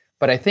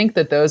 But I think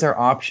that those are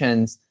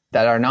options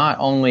that are not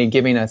only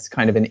giving us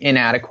kind of an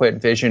inadequate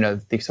vision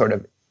of the sort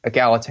of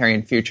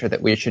egalitarian future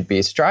that we should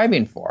be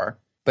striving for,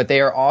 but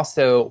they are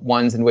also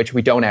ones in which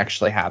we don't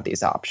actually have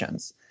these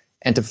options.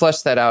 And to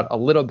flesh that out a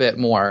little bit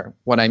more,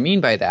 what I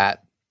mean by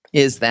that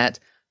is that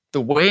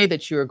the way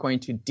that you are going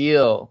to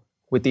deal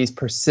with these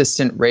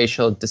persistent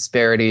racial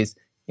disparities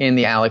in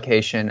the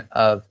allocation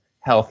of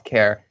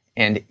healthcare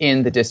and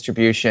in the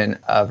distribution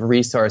of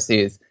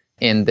resources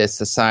in this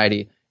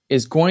society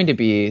is going to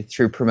be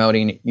through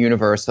promoting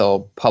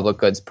universal public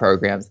goods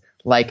programs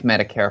like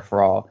Medicare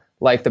for All,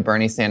 like the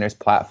Bernie Sanders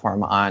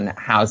platform on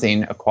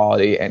housing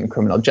equality and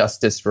criminal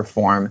justice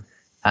reform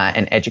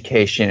and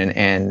education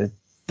and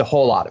the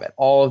whole lot of it,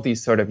 all of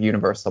these sort of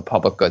universal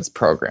public goods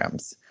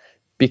programs,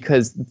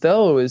 because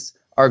those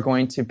are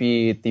going to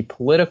be the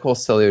political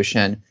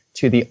solution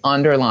to the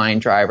underlying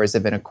drivers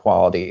of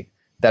inequality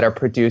that are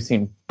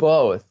producing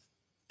both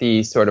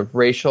the sort of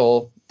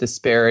racial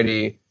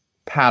disparity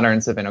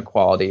patterns of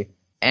inequality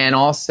and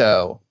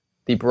also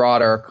the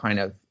broader kind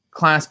of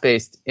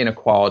class-based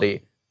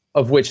inequality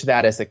of which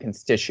that is a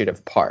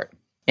constitutive part.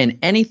 And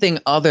anything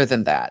other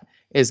than that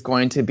is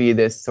going to be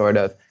this sort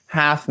of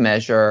half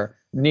measure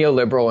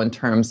neoliberal in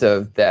terms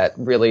of that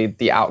really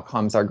the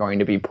outcomes are going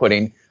to be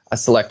putting a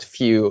select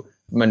few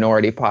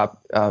minority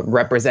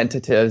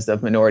representatives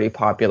of minority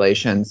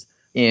populations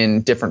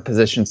in different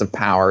positions of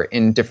power,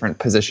 in different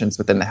positions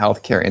within the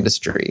healthcare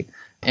industry,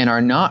 and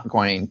are not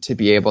going to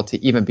be able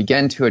to even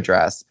begin to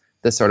address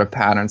the sort of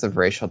patterns of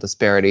racial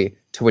disparity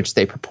to which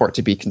they purport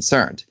to be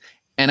concerned.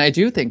 And I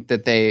do think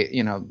that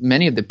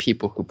many of the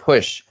people who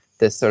push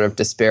this sort of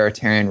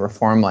disparitarian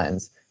reform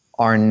lens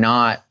are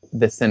not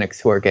the cynics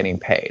who are getting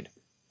paid.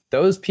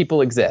 Those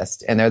people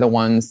exist, and they're the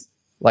ones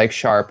like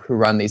Sharp who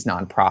run these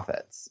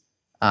nonprofits.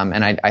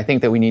 And I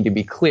think that we need to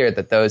be clear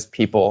that those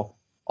people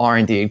are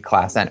indeed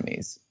class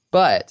enemies.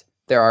 But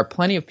there are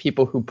plenty of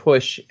people who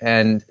push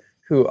and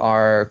who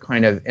are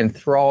kind of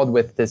enthralled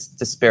with this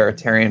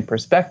disparitarian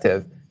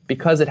perspective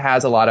because it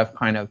has a lot of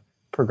kind of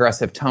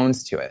progressive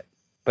tones to it.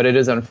 But it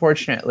is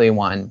unfortunately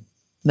one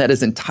that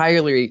is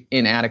entirely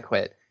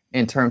inadequate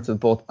in terms of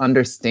both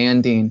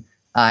understanding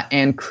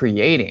and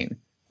creating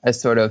a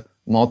sort of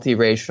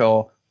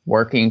multiracial,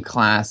 working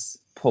class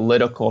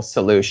political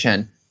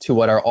solution to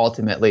what are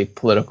ultimately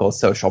political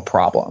social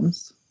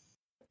problems.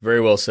 Very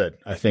well said.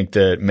 I think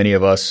that many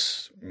of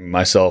us,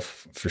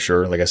 myself for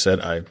sure, like I said,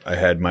 I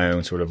had my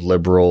own sort of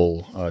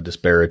liberal,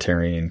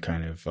 disparitarian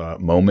kind of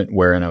moment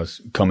wherein I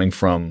was coming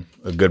from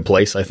a good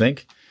place, I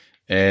think.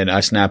 And I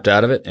snapped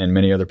out of it, and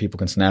many other people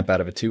can snap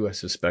out of it too. I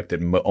suspect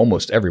that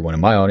almost everyone in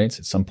my audience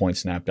at some point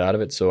snapped out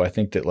of it. So I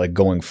think that like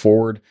going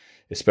forward,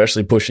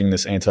 especially pushing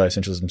this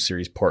anti-essentialism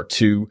series part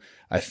 2,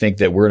 I think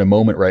that we're in a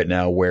moment right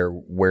now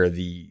where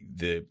the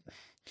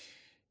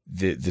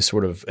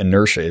sort of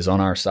inertia is on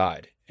our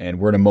side. And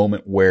we're in a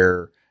moment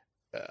where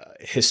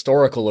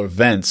historical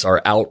events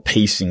are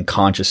outpacing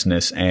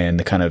consciousness and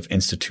the kind of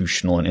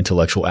institutional and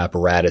intellectual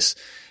apparatus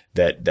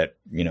that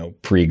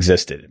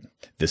pre-existed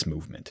this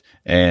movement.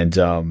 And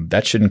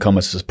that shouldn't come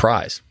as a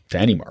surprise to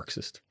any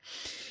Marxist,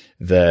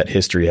 that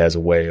history has a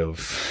way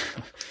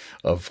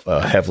of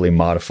heavily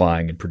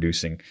modifying and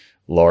producing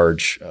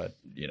large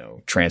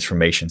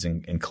transformations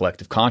in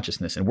collective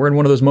consciousness. And we're in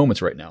one of those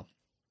moments right now.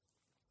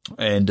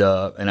 And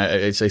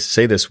I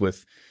say this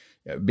with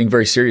being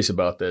very serious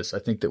about this. I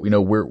think that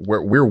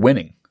we're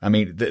winning. I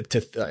mean,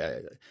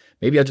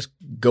 maybe I'll just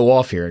go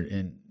out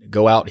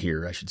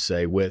here, I should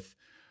say, with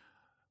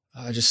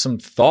just some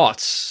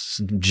thoughts,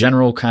 some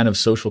general kind of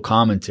social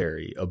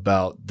commentary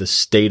about the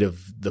state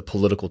of the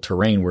political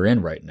terrain we're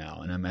in right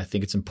now. And I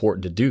think it's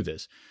important to do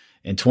this.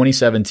 In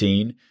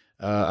 2017,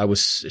 I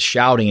was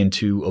shouting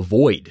into a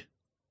void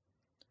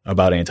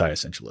about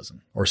anti-essentialism,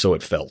 or so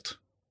it felt.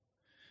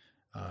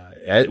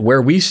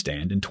 Where we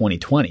stand in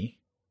 2020,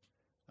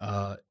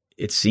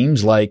 it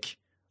seems like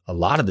a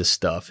lot of this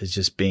stuff is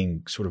just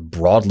being sort of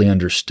broadly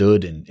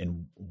understood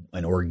and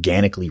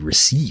organically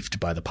received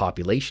by the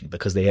population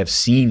because they have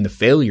seen the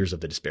failures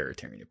of the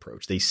disparitarian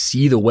approach. They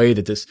see the way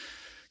that this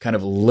kind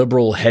of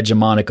liberal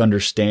hegemonic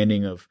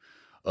understanding of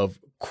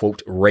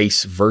quote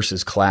race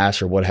versus class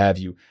or what have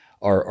you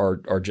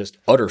are just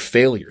utter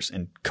failures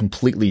and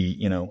completely,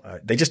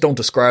 they just don't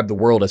describe the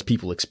world as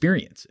people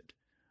experience it.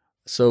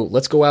 So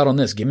let's go out on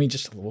this. Give me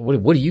just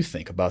what do you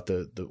think about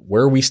the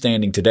where are we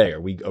standing today? Are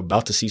we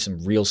about to see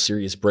some real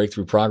serious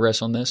breakthrough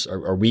progress on this?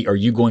 Are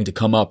you going to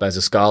come up as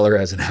a scholar,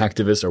 as an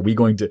activist? Are we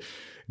going to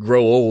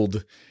grow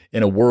old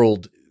in a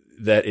world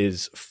that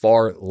is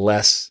far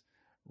less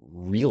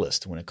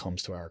realist when it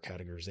comes to our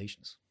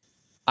categorizations?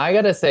 I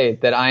got to say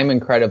that I'm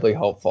incredibly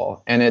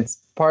hopeful. And it's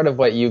part of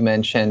what you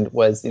mentioned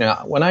was,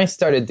 when I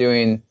started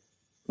doing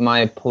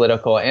my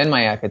political and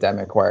my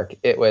academic work,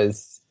 it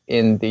was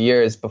in the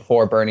years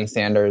before Bernie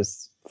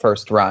Sanders'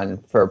 first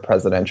run for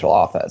presidential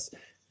office.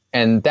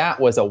 And that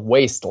was a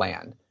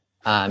wasteland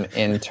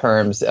in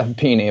terms of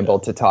being able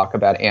to talk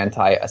about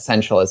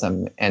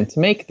anti-essentialism and to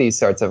make these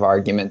sorts of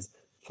arguments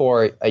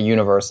for a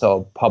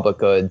universal public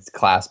goods,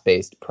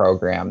 class-based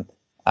program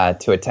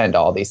to attend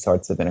all these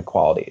sorts of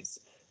inequalities.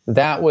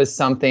 That was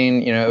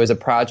something, it was a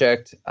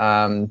project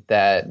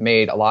that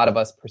made a lot of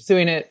us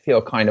pursuing it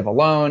feel kind of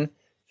alone,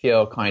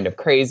 feel kind of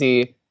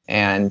crazy,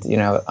 and,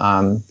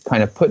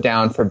 kind of put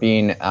down for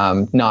being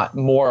not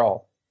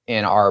moral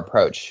in our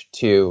approach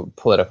to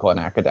political and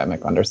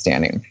academic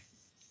understanding.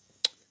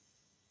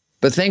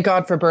 But thank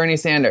God for Bernie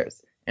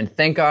Sanders, and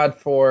thank God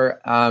for,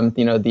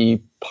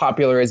 the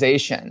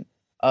popularization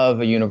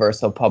of a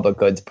universal public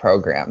goods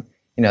program.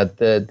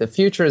 The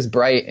future is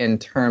bright in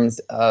terms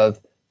of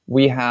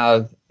we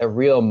have a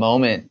real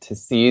moment to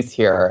seize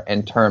here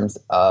in terms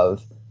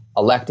of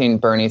electing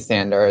Bernie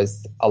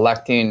Sanders,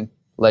 electing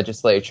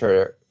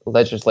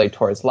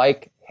legislators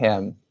like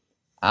him,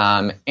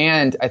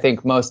 and I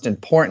think most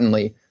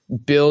importantly,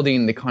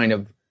 building the kind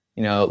of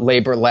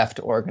labor left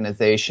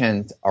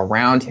organizations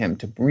around him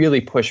to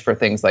really push for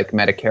things like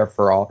Medicare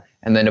for all,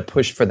 and then to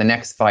push for the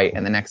next fight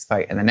and the next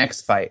fight and the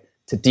next fight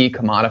to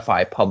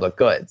decommodify public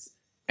goods.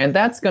 And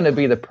that's going to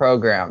be the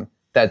program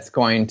that's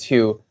going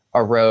to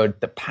erode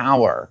the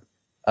power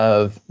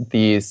of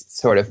these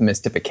sort of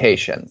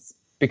mystifications,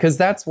 because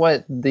that's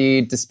what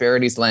the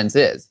disparities lens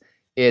is.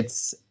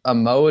 It's a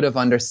mode of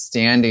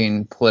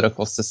understanding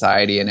political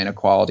society and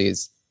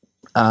inequalities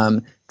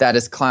that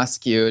is class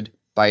skewed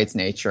by its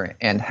nature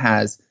and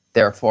has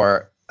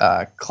therefore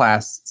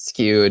class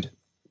skewed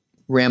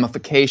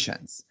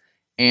ramifications.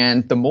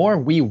 And the more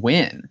we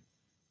win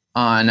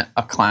on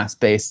a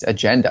class-based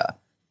agenda,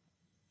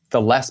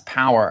 the less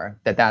power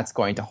that that's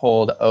going to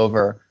hold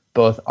over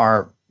both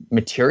our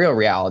material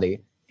reality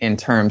in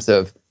terms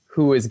of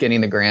who is getting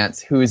the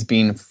grants, who's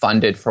being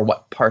funded for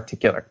what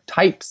particular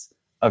types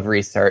of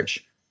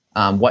research,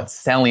 what's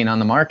selling on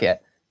the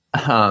market,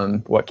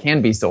 what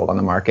can be sold on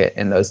the market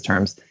in those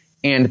terms,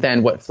 and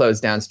then what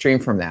flows downstream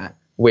from that,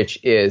 which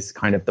is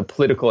kind of the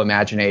political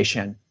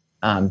imagination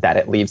that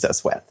it leaves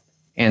us with.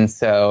 And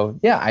so,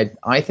 yeah,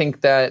 I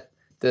think that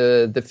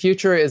the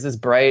future is as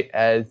bright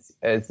as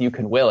you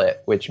can will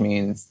it, which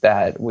means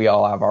that we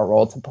all have our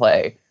role to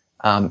play.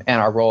 And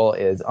our role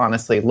is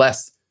honestly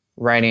less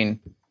writing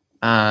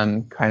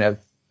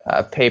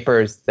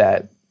papers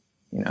that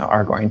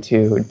are going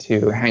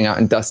to hang out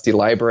in dusty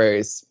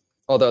libraries,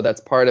 although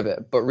that's part of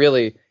it, but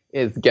really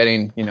is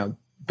getting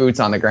boots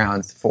on the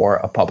grounds for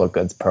a public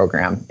goods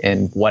program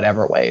in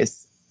whatever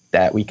ways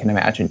that we can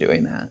imagine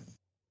doing that.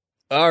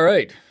 All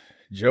right,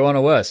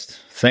 Joanna West,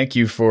 thank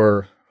you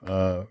for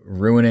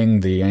ruining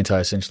the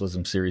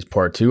Anti-Essentialism series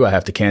part 2. I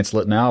have to cancel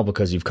it now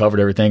because you've covered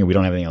everything and we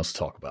don't have anything else to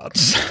talk about.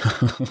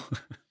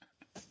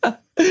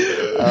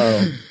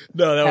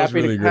 No, that was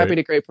really great. Happy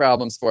to create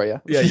problems for you.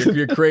 Yeah,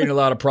 you're creating a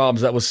lot of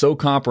problems. That was so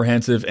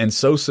comprehensive and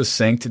so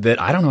succinct that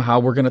I don't know how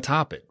we're going to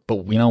top it.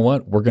 But you know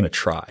what? We're going to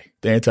try.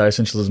 The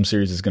Anti-Essentialism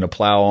series is going to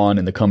plow on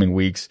in the coming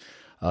weeks.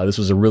 This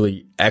was a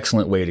really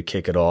excellent way to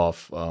kick it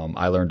off.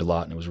 I learned a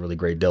lot, and it was really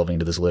great delving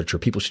into this literature.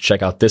 People should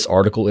check out this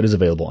article. It is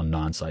available on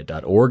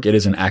nonsite.org. It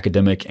is an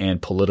academic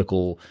and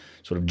political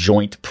sort of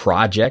joint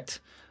project.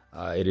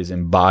 It is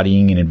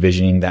embodying and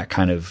envisioning that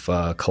kind of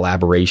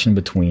collaboration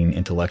between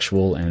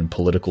intellectual and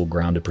political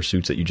grounded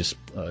pursuits that you just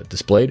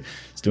displayed.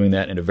 It's doing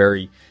that in a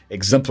very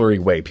exemplary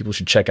way. People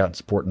should check out and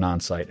support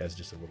Nonsite as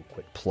just a little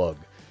quick plug.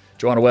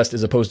 Joanna West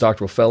is a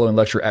postdoctoral fellow and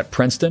lecturer at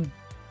Princeton.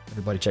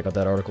 Everybody check out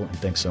that article, and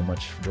thanks so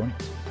much for joining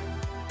us.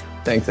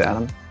 Thanks,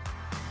 Adam.